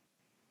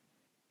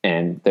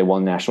 and they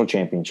won the national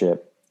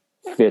championship.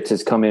 Fitz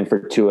has come in for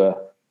Tua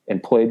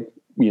and played,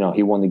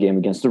 he won the game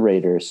against the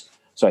Raiders.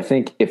 So I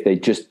think if they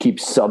just keep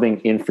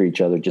subbing in for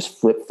each other, just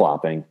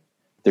flip-flopping,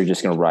 they're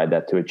just going to ride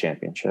that to a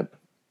championship.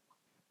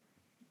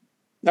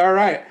 All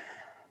right.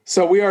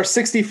 So we are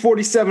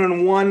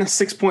 60-47-1,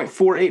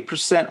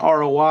 6.48%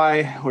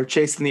 ROI. We're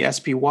chasing the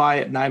SPY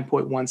at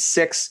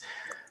 9.16.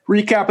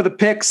 Recap of the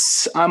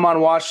picks. I'm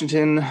on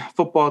Washington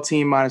football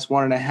team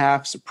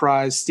 -1.5.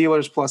 Surprise.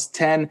 Steelers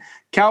 +10.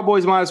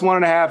 Cowboys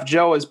 -1.5.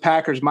 Joe is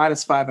Packers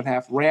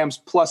 -5.5. Rams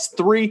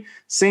 +3.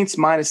 Saints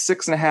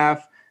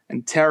 -6.5.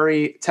 And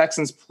Terry,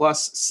 Texans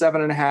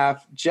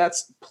 +7.5.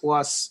 Jets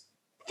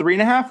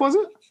 +3.5, was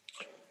it?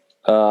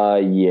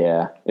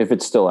 Yeah. If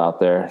it's still out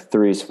there,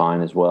 3 is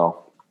fine as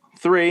well.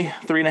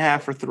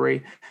 3.5 for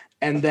 3.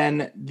 And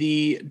then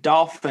the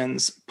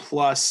Dolphins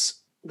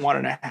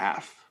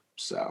 +1.5.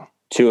 So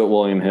 2 at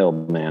William Hill,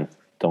 man.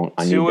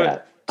 I need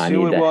that. I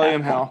need that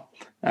William Hill.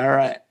 All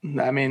right.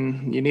 I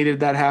mean, you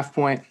needed that half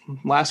point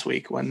last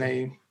week when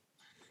they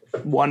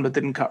won but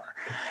didn't cover.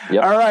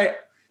 Yep. All right.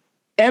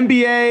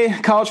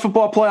 NBA, college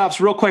football playoffs,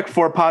 real quick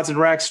for Pods and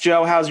Rex.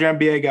 Joe, how's your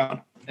NBA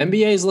going?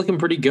 NBA is looking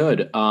pretty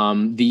good.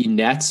 The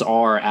Nets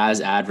are as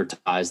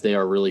advertised. They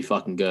are really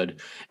fucking good.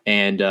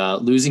 And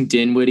losing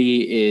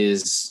Dinwiddie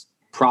is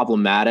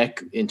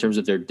problematic in terms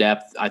of their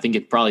depth. I think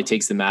it probably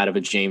takes them out of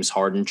a James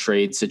Harden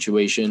trade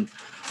situation.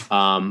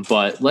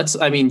 But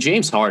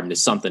James Harden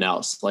is something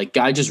else. Like,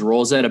 guy just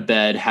rolls out of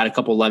bed, had a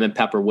couple lemon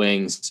pepper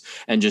wings,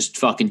 and just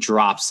fucking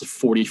drops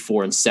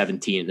 44 and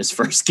 17 in his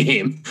first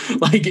game.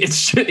 Like,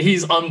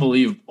 he's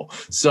unbelievable.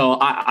 So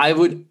I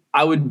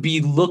would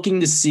be looking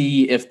to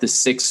see if the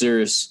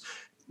Sixers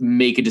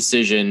make a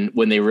decision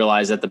when they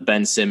realize that the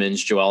Ben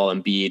Simmons, Joel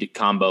Embiid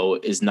combo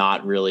is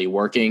not really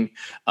working,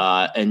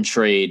 and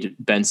trade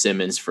Ben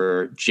Simmons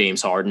for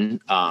James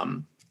Harden.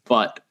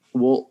 But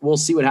we'll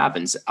see what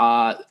happens.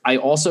 I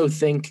also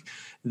think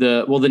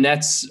the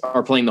Nets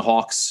are playing the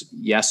Hawks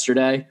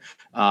yesterday.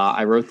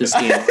 I wrote this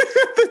game.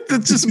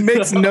 That just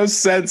makes no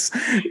sense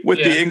with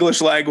the English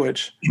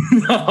language.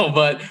 No,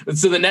 but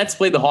so the Nets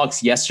played the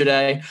Hawks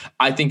yesterday.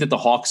 I think that the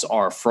Hawks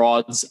are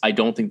frauds. I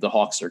don't think the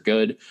Hawks are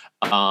good.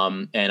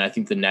 And I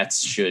think the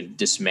Nets should have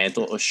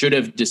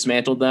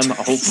dismantled them.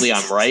 Hopefully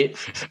I'm right.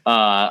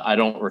 I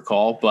don't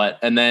recall,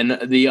 and then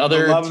the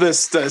other. I love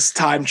this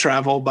time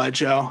travel by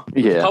Joe.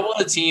 Yeah. A couple of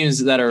the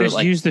teams that are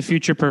Just use the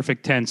future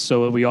perfect tense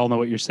so we all know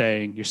what you're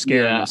saying. You're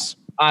scaring us.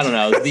 I don't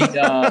know.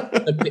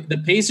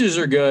 The Pacers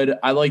are good.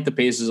 I like the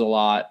Pacers a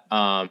lot.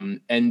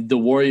 And the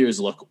Warriors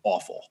look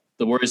awful.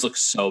 The Warriors look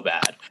so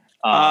bad.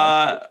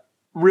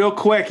 Real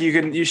quick, you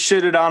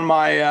shitted on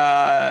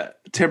my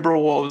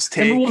Timberwolves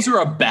take. Timberwolves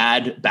are a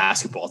bad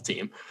basketball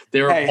team.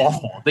 They're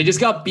awful. They just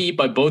got beat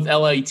by both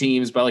LA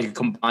teams by like a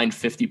combined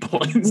 50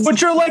 points.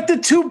 Which are like the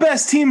 2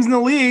 best teams in the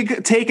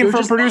league, taken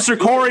from producer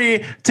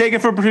Corey at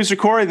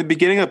the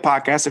beginning of the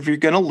podcast. If you're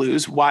gonna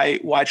lose, why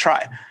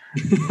try?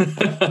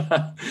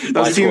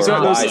 Those teams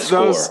are why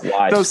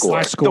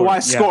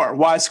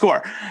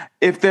score.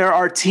 If there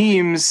are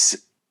teams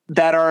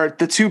that are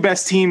the two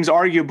best teams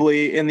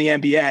arguably in the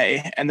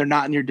NBA, and they're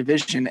not in your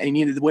division, and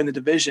you needed to win the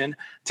division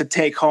to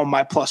take home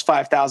my plus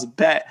 5,000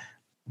 bet,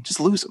 just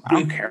lose them. I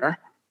don't care.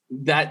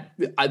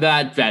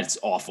 That's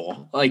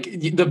awful. Like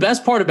the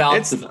best part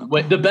about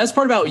the best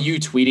part about you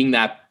tweeting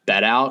that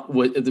bet out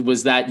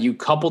was that you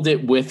coupled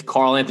it with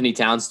Karl Anthony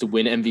Towns to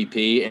win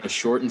MVP in a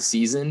shortened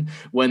season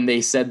when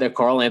they said that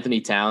Karl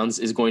Anthony Towns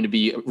is going to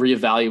be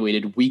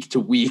reevaluated week to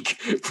week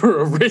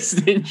for a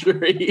wrist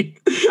injury.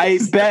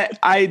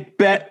 I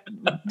bet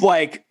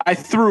like I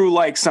threw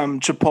like some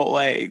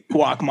Chipotle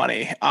guac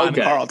money on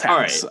Karl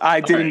Towns. Right.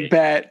 I didn't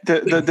bet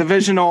the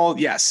divisional.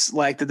 Yes,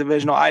 like the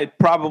divisional. I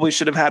probably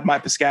should have had my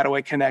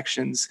Piscataway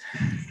connections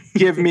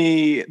give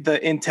me the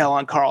intel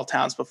on Karl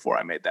Towns before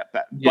I made that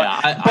bet.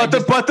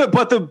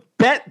 But the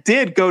bet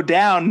did go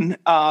down.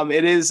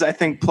 It is, I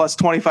think, plus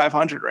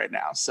 2,500 right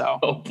now. So,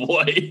 oh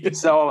boy.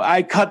 So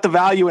I cut the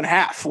value in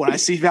half. When I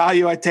see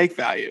value, I take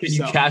value. Can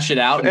you cash it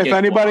out? If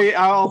anybody,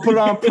 I'll put it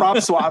on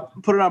prop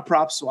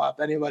swap.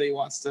 Anybody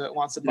wants to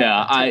buy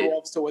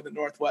Timberwolves to win the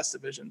Northwest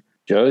Division.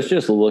 Joe's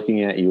just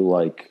looking at you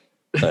like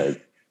a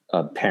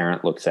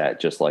parent looks at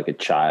just like a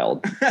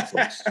child. It's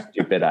like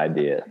stupid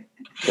idea.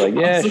 It's like,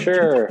 yeah,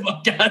 sure. Get the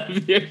fuck out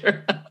of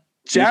here.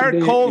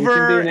 Jared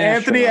Culver,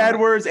 Anthony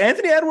Edwards.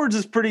 Anthony Edwards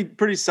is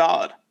pretty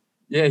solid.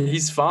 Yeah,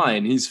 he's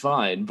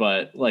fine,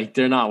 but like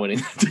they're not winning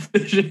the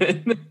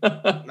division.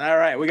 All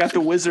right, we got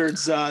the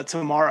Wizards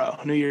tomorrow,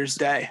 New Year's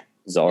Day.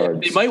 Yeah,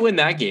 they might win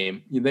that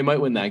game.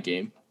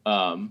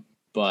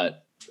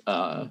 But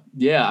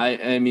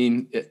I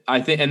mean,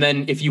 I think, and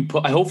then if you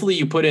hopefully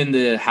you put in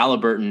the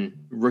Halliburton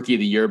Rookie of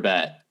the Year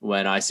bet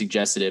when I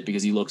suggested it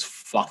because he looks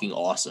fucking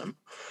awesome.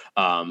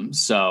 I think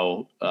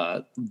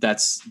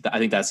that's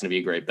going to be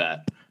a great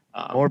bet.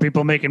 More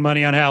people making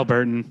money on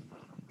Halliburton.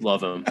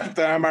 Love him.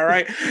 Am I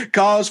right?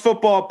 College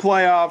football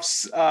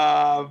playoffs.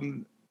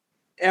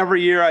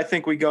 Every year, I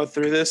think we go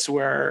through this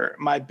where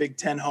my Big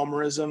Ten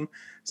homerism.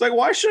 It's like,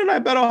 why shouldn't I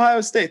bet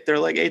Ohio State? They're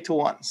like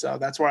 8-1. So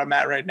that's where I'm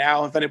at right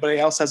now. If anybody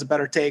else has a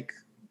better take,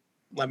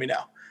 let me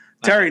know.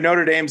 Terry,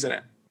 Notre Dame's in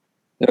it.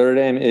 Notre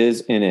Dame is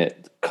in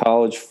it.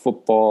 College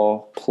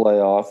football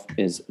playoff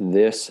is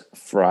this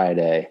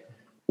Friday.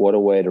 What a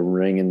way to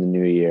ring in the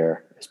new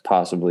year is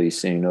possibly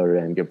seeing Notre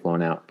Dame get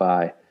blown out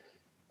by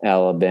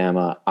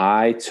Alabama.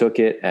 I took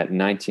it at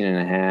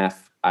 19.5.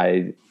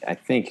 I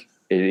think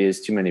it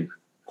is too many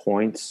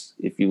points.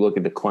 If you look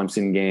at the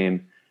Clemson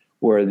game,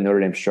 where Notre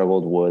Dame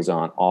struggled was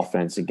on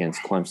offense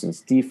against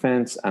Clemson's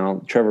defense.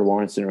 Trevor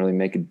Lawrence didn't really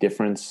make a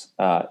difference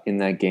in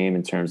that game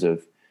in terms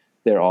of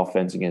their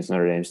offense against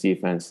Notre Dame's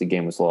defense. The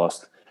game was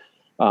lost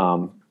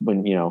when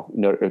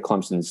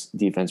Clemson's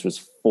defense was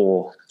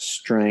full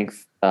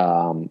strength.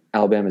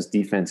 Alabama's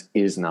defense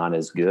is not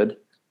as good.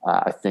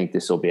 I think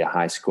this will be a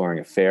high-scoring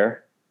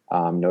affair.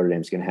 Notre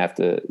Dame's going to have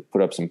to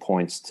put up some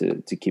points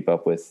to keep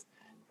up with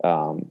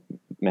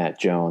Matt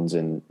Jones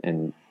and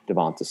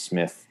Devonta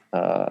Smith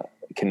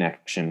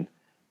connection.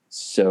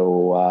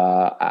 So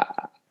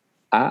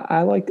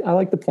I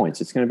like the points.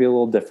 It's going to be a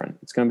little different.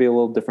 It's going to be a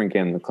little different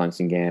game than the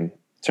Clemson game.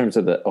 In terms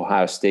of the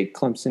Ohio State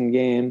Clemson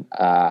game,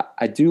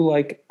 I do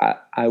like.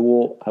 I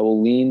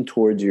will lean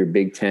towards your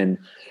Big Ten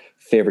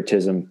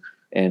favoritism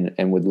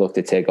and would look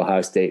to take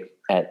Ohio State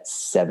at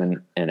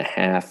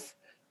 7.5.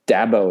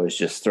 Dabo is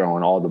just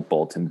throwing all the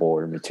bulletin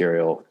board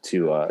material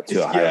to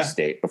Ohio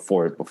State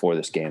before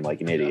this game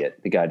like an idiot.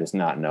 The guy does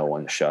not know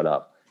when to shut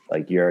up.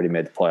 Like, you already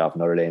made the playoff.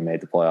 Notre Dame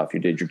made the playoff. You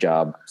did your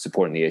job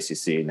supporting the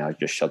ACC. Now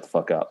just shut the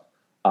fuck up.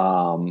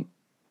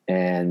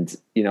 And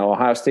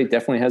Ohio State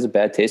definitely has a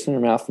bad taste in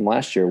their mouth from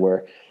last year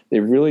where they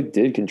really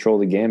did control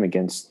the game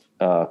against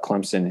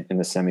Clemson in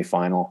the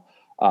semifinal.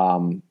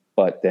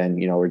 But then,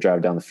 we're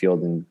driving down the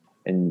field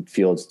and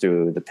Fields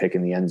threw the pick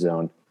in the end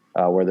zone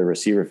where the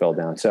receiver fell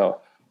down.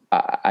 So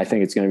I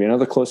think it's going to be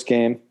another close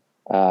game.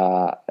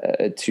 All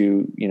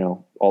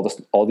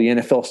the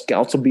NFL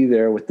scouts will be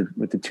there with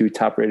the two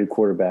top-rated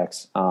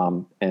quarterbacks,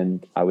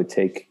 and I would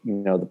take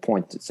the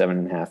points at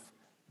 7.5.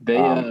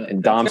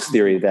 And Dom's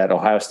theory that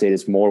Ohio State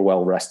is more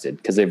well rested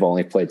because they've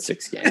only played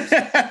 6 games.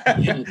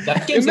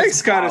 It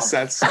makes kind of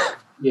sense.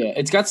 Yeah,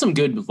 it's got some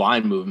good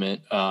line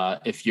movement.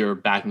 If you're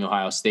backing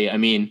Ohio State, I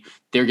mean,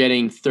 they're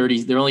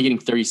only getting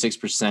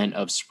 36%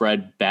 of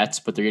spread bets,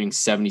 but they're getting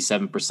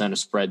 77% of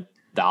spread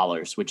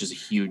dollars, which is a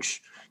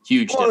huge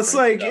well, it's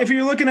like, if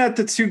you're looking at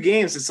the two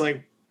games, it's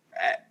like,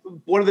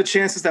 what are the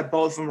chances that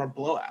both of them are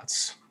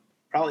blowouts?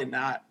 Probably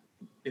not,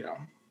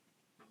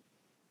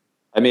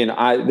 I mean,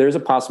 there's a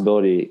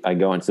possibility I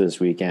go into this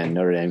weekend,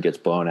 Notre Dame gets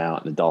blown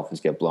out and the Dolphins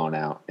get blown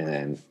out, and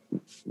then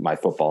my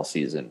football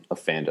season of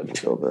fandom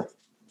is over.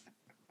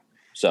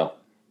 So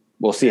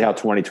we'll see how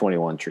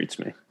 2021 treats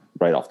me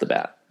right off the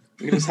bat.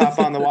 You can just hop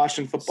on the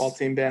Washington football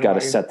team bandwagon.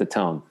 Got to set the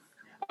tone.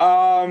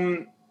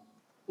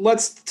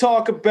 Let's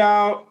talk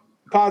about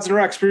Pods and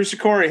Recs. Producer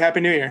Corey,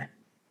 Happy New Year.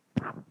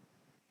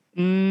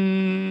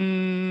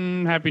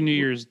 Happy New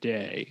Year's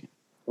Day.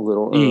 A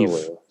little Eve.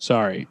 early.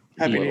 Sorry.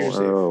 Happy New Year's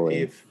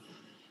Eve.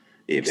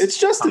 It's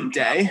just a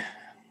day.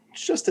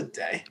 It's just a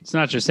day. It's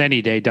not just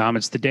any day, Dom.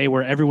 It's the day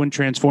where everyone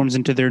transforms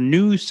into their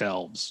new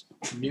selves.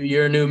 New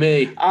year, new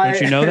me.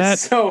 Don't you know that?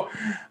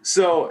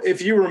 So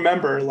if you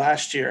remember,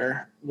 last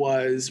year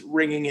was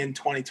ringing in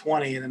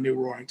 2020 in the new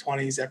Roaring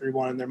 20s.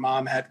 Everyone and their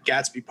mom had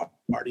Gatsby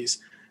parties.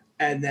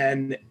 And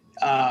then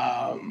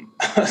I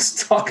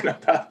was talking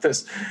about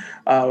this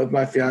with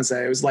my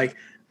fiance. It was like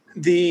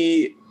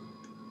the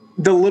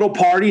little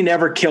party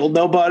never killed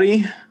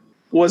nobody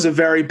was a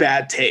very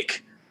bad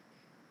take.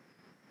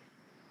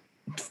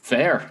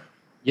 Fair.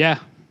 Yeah.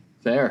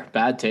 Fair.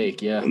 Bad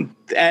take. Yeah.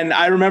 And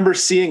I remember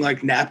seeing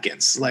like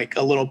napkins, like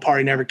a little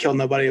party never killed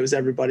nobody. It was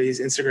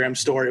everybody's Instagram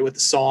story with the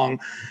song.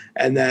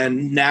 And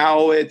then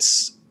now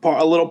it's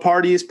a little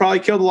party has probably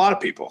killed a lot of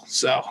people.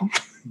 So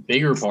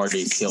bigger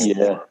parties kill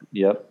more.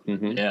 Yep.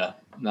 Mm-hmm. Yeah.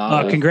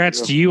 No,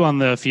 congrats to you on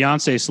the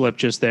fiance slip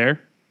just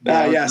there.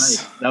 Yes.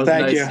 Nice. That was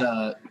Thank nice.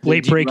 you.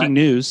 Late breaking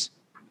news.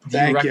 Do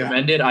you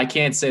recommend it? I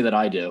can't say that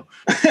I do.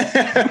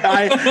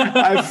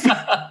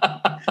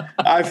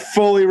 I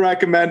fully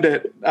recommend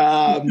it.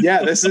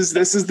 This is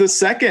the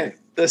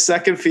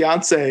second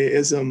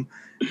fiance-ism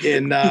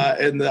in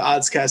the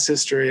Oddscast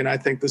history, and I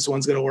think this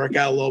one's going to work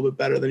out a little bit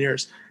better than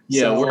yours.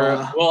 Yeah,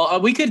 so,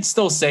 we could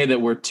still say that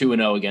we're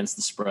 2-0 against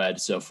the spread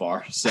so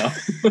far. So,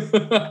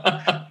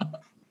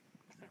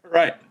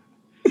 right.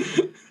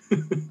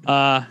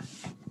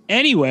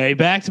 Anyway,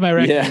 back to my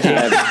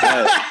recommendation.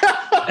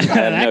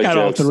 That got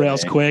off the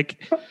rails quick.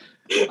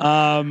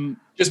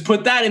 Just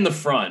put that in the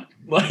front.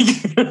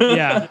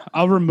 Yeah,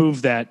 I'll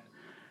remove that.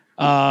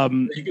 You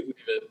can leave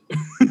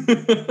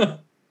it.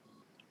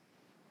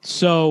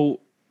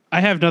 So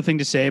I have nothing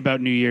to say about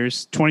New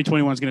Year's.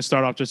 2021 is going to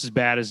start off just as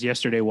bad as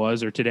yesterday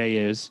was or today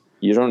is.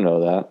 You don't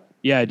know that.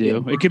 Yeah, I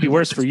do. It could be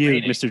worse for you,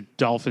 training. Mr.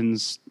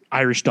 Dolphins,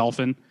 Irish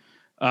Dolphin.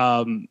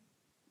 But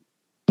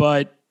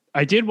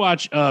I did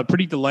watch a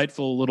pretty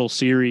delightful little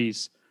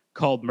series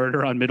called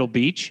Murder on Middle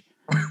Beach.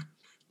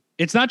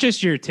 It's not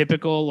just your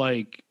typical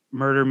like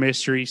murder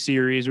mystery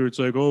series where it's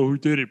like, oh, who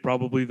did it?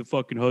 Probably the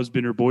fucking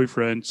husband or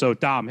boyfriend. So,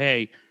 Dom,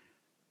 hey,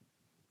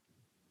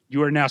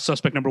 you are now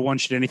suspect number one.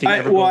 Should anything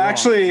ever go wrong?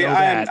 Actually,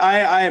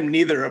 I am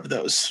neither of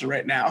those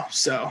right now,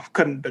 so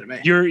couldn't have been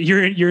me.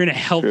 You're in a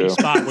healthy True.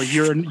 spot where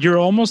you're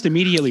almost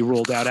immediately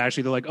ruled out.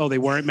 Actually, they're like, oh, they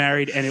weren't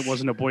married and it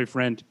wasn't a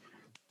boyfriend.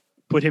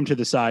 Put him to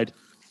the side.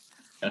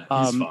 Yeah,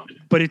 he's fine.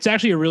 But it's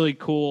actually a really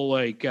cool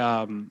like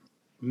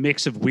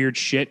mix of weird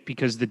shit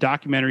because the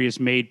documentary is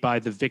made by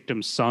the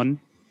victim's son.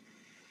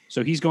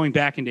 So he's going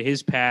back into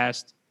his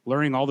past,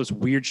 learning all this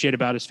weird shit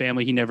about his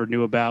family he never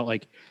knew about.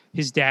 Like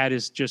his dad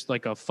is just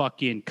like a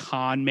fucking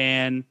con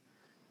man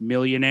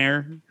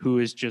millionaire who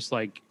is just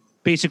like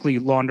basically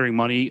laundering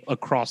money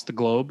across the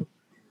globe.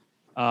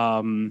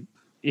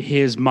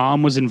 His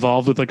mom was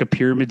involved with like a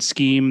pyramid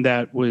scheme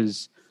that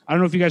was, I don't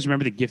know if you guys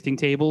remember the gifting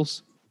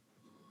tables.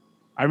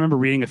 I remember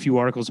reading a few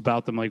articles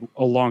about them like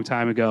a long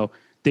time ago.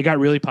 They got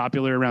really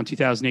popular around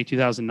 2008,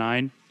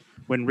 2009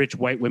 when rich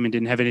white women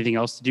didn't have anything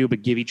else to do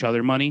but give each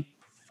other money.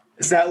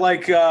 Is that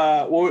like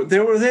were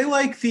they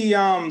like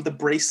the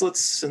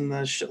bracelets and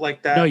the shit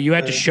like that? No, you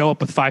had to show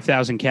up with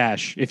 5,000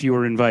 cash if you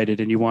were invited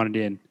and you wanted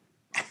in.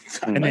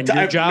 And then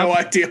I have no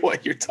idea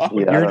what you're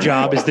talking about. Your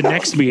job is the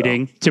next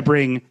meeting to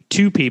bring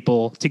two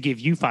people to give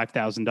you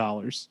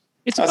 $5,000.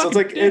 It's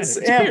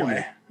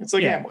Amway. It's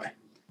like Amway.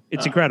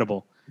 It's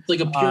incredible. It's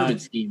like a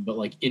pyramid scheme, but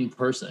like in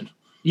person.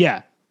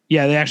 Yeah.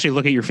 Yeah, they actually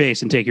look at your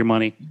face and take your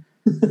money.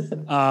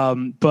 But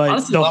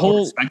honestly, the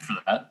whole respect for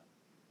that.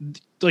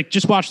 Like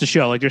just watch the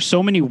show. Like there's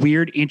so many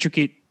weird,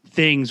 intricate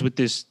things with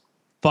this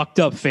fucked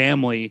up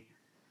family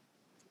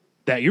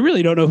that you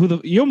really don't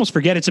know you almost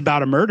forget it's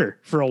about a murder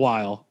for a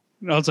while.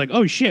 You know, it's like,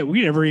 oh shit,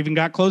 we never even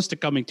got close to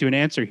coming to an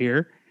answer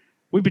here.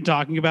 We've been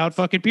talking about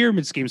fucking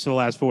pyramid schemes for the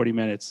last 40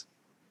 minutes.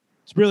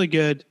 It's really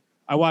good.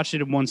 I watched it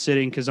in one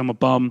sitting because I'm a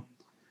bum.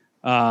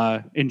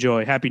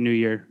 Enjoy. Happy New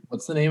Year.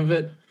 What's the name of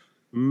it?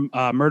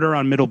 Murder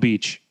on Middle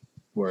Beach.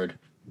 Word.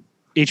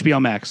 HBO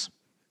Max.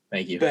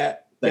 Thank you.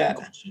 Bet.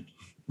 Question.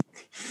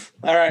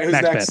 All right, who's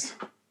Max next?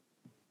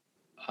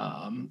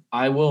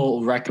 I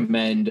will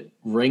recommend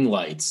ring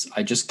lights.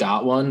 I just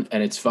got one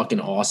and it's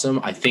fucking awesome.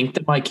 I think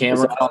that my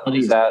camera quality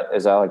is that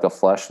like a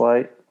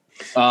flashlight?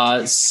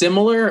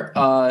 Similar.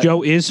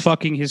 Joe is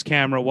fucking his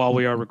camera while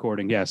we are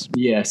recording. Yes.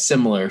 Yeah,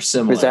 similar. Is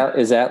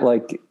that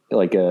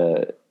like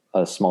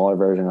a smaller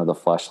version of the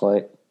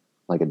flashlight?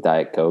 Like a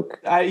Diet Coke?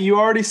 You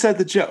already said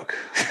the joke.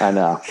 I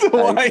know.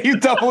 Why are you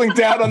doubling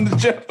down on the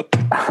joke?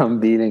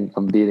 I'm beating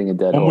a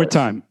dead One more horse.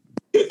 time.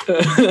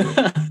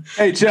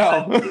 Hey,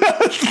 Joe.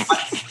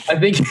 I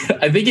think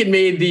it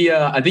made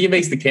I think it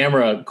makes the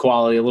camera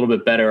quality a little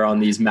bit better on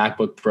these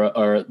MacBook Pro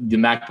or the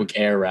MacBook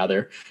Air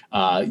rather.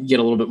 You get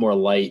a little bit more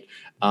light.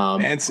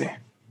 Fancy.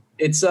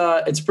 It's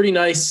pretty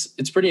nice.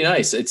 It's pretty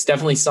nice. It's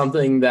definitely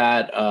something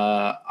that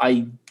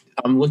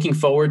I'm looking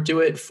forward to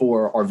it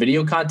for our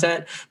video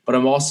content, but I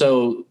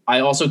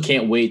also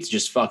can't wait to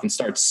just fucking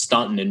start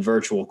stunting in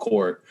virtual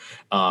court.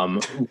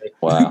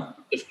 Wow.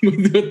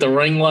 with the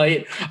ring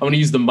light. I'm going to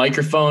use the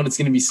microphone. It's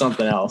going to be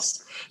something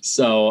else.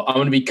 So I'm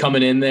going to be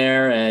coming in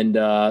there and,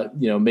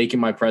 making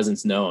my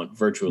presence known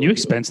virtually. Can you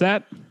expense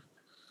that?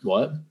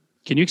 What?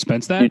 Can you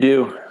expense that? You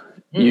do.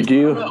 You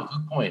do. Good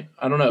point.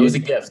 I don't know. It was a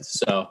gift.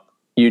 So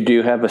you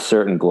do have a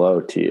certain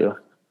glow to you.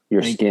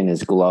 Your skin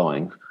is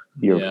glowing.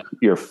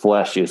 Your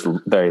flesh is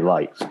very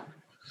light.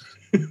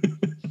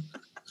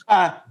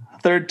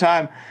 Third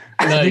time.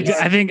 nice.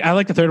 I think I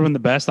like the third one the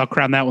best. I'll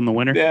crown that one the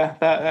winner. Yeah,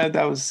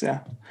 that was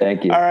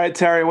Thank you. All right,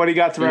 Terry, what do you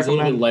got to It was a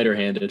little bit recommend? lighter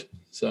handed.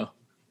 So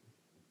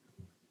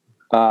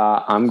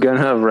I'm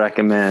gonna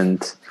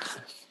recommend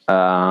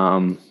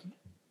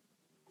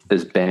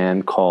this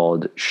band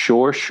called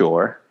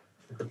Shore,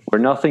 where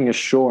nothing is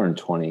sure in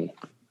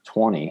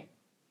 2020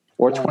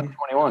 or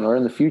 2021 or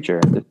in the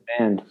future. This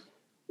band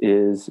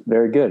is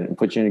very good and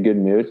puts you in a good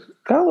mood.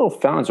 Got a little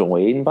Fountains of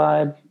Wayne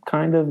vibe,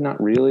 kind of,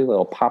 not really, a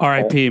little pop.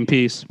 R.I.P. in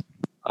peace.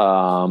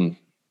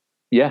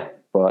 Yeah,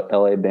 but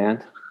LA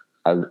band.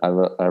 I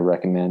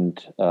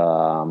recommend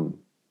Fat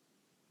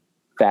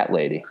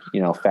Lady.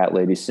 Fat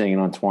Lady singing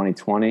on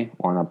 2020.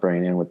 Why not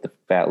bring it in with the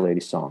Fat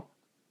Lady song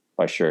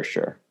by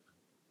Sure.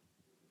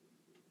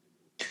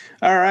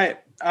 All right.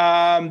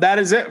 That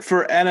is it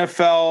for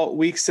NFL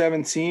Week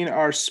 17,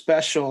 our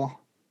special.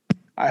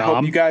 I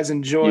hope you guys You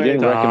enjoyed.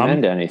 didn't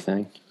recommend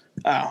anything.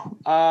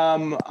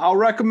 I'll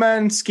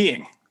recommend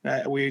skiing.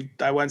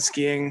 I went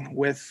skiing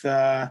with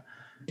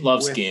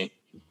skiing.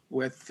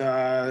 with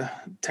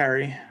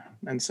Terry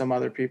and some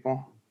other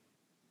people,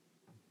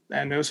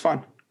 and it was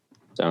fun.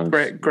 Sounds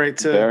Great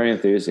to very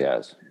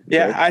enthusiastic.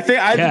 Yeah, I think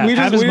we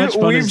have as much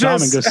fun as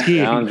Dom and go just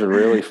skiing. Sounds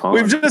really fun.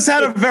 we've just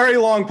had a very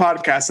long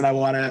podcast, and I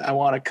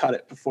want to cut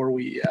it before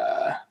we.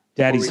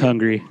 Daddy's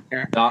hungry.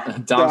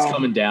 Dom's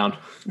coming down.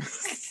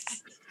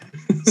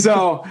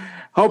 So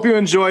hope you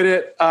enjoyed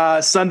it.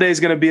 Sunday is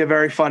going to be a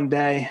very fun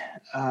day.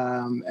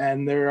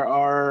 And there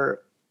are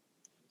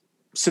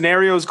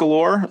scenarios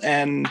galore,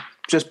 and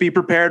just be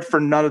prepared for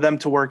none of them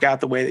to work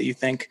out the way that you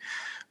think.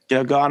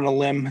 Go on a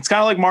limb. It's kind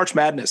of like March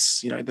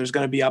Madness. There's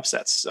going to be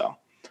upsets. So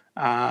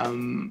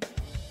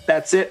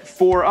that's it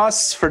for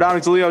us. For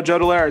Dominic DeLeo, Joe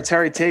Dallaire,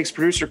 Terry Takes,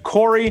 producer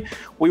Corey,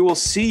 we will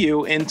see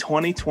you in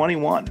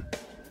 2021.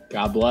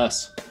 God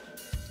bless.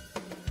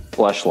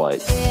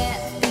 Fleshlight.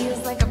 It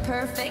feels like a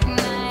perfect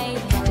night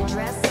to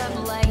dress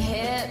up like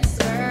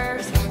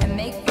hipsters and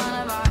make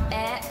fun of our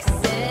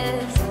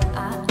exes.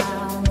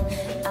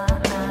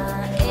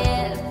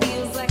 It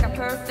feels like a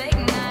perfect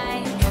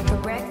night for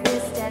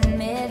breakfast at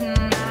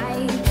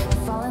midnight.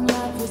 Fall in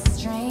love with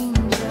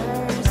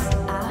strangers.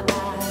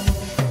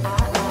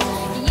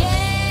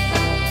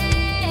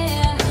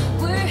 Yeah,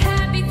 we're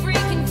happy, free,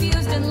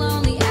 confused, and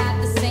lonely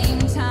at the same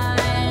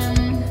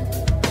time.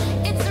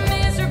 It's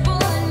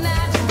miserable and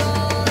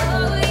magical.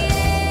 Oh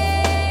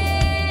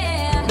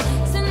yeah.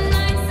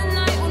 Tonight's the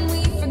night when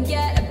we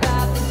forget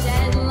about the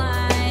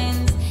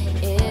deadlines.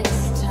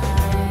 It's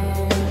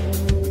time.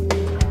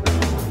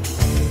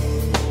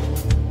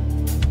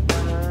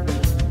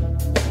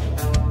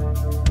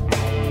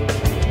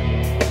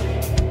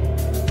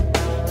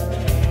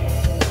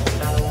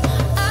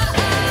 I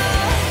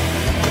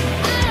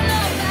don't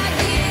know about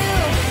you,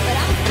 but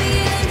I'm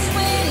feeling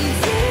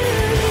 22.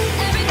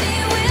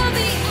 Everything will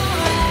be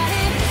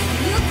alright.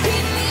 You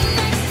keep me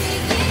next to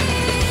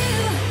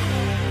you.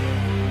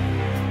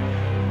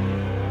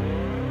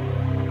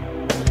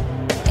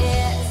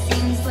 It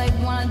seems like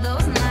one of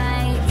those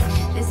nights.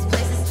 This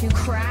place is too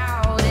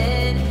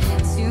crowded.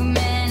 Too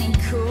many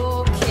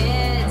cool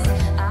kids.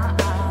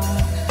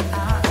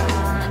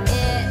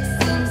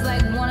 It seems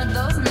like one of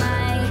those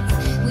nights.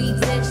 We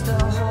ditch the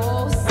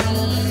whole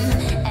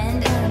scene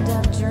and end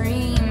up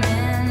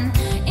dreaming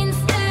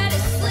instead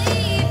of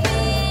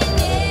sleeping.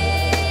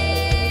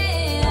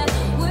 Yeah,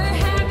 we're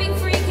happy,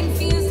 free,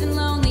 confused, and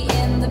lonely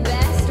in the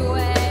best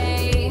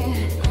way.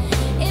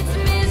 It's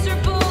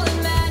miserable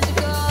and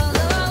magical.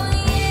 Oh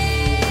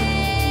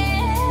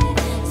yeah.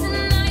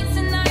 Tonight's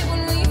the night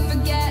when we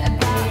forget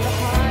about the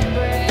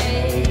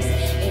heartbreaks.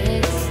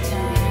 It's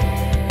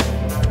time.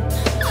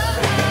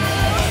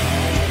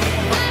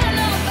 I don't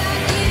know about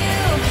you,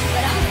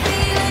 but I'm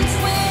feeling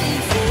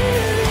 22.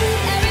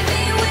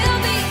 Everything will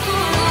be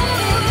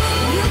alright.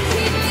 You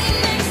keep me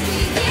next to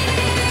you.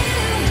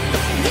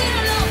 You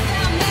don't know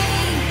about me,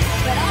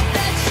 but I'll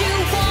bet you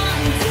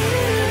want to.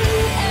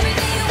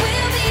 Everything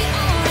will be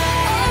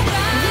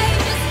alright.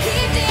 Just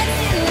keep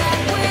dancing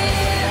like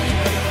we're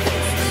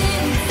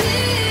 22.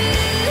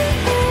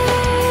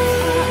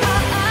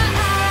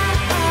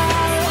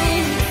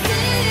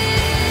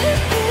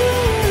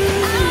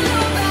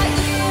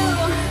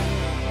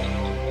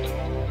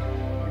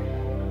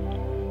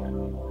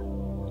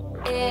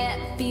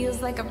 It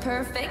feels like a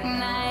perfect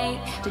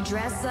night to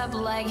dress up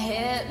like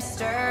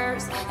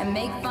hipsters and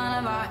make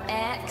fun of our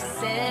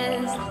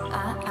exes.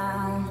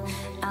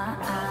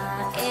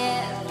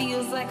 It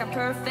feels like a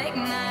perfect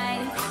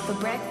night for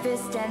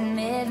breakfast at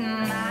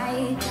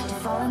midnight to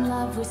fall in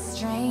love with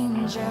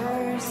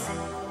strangers.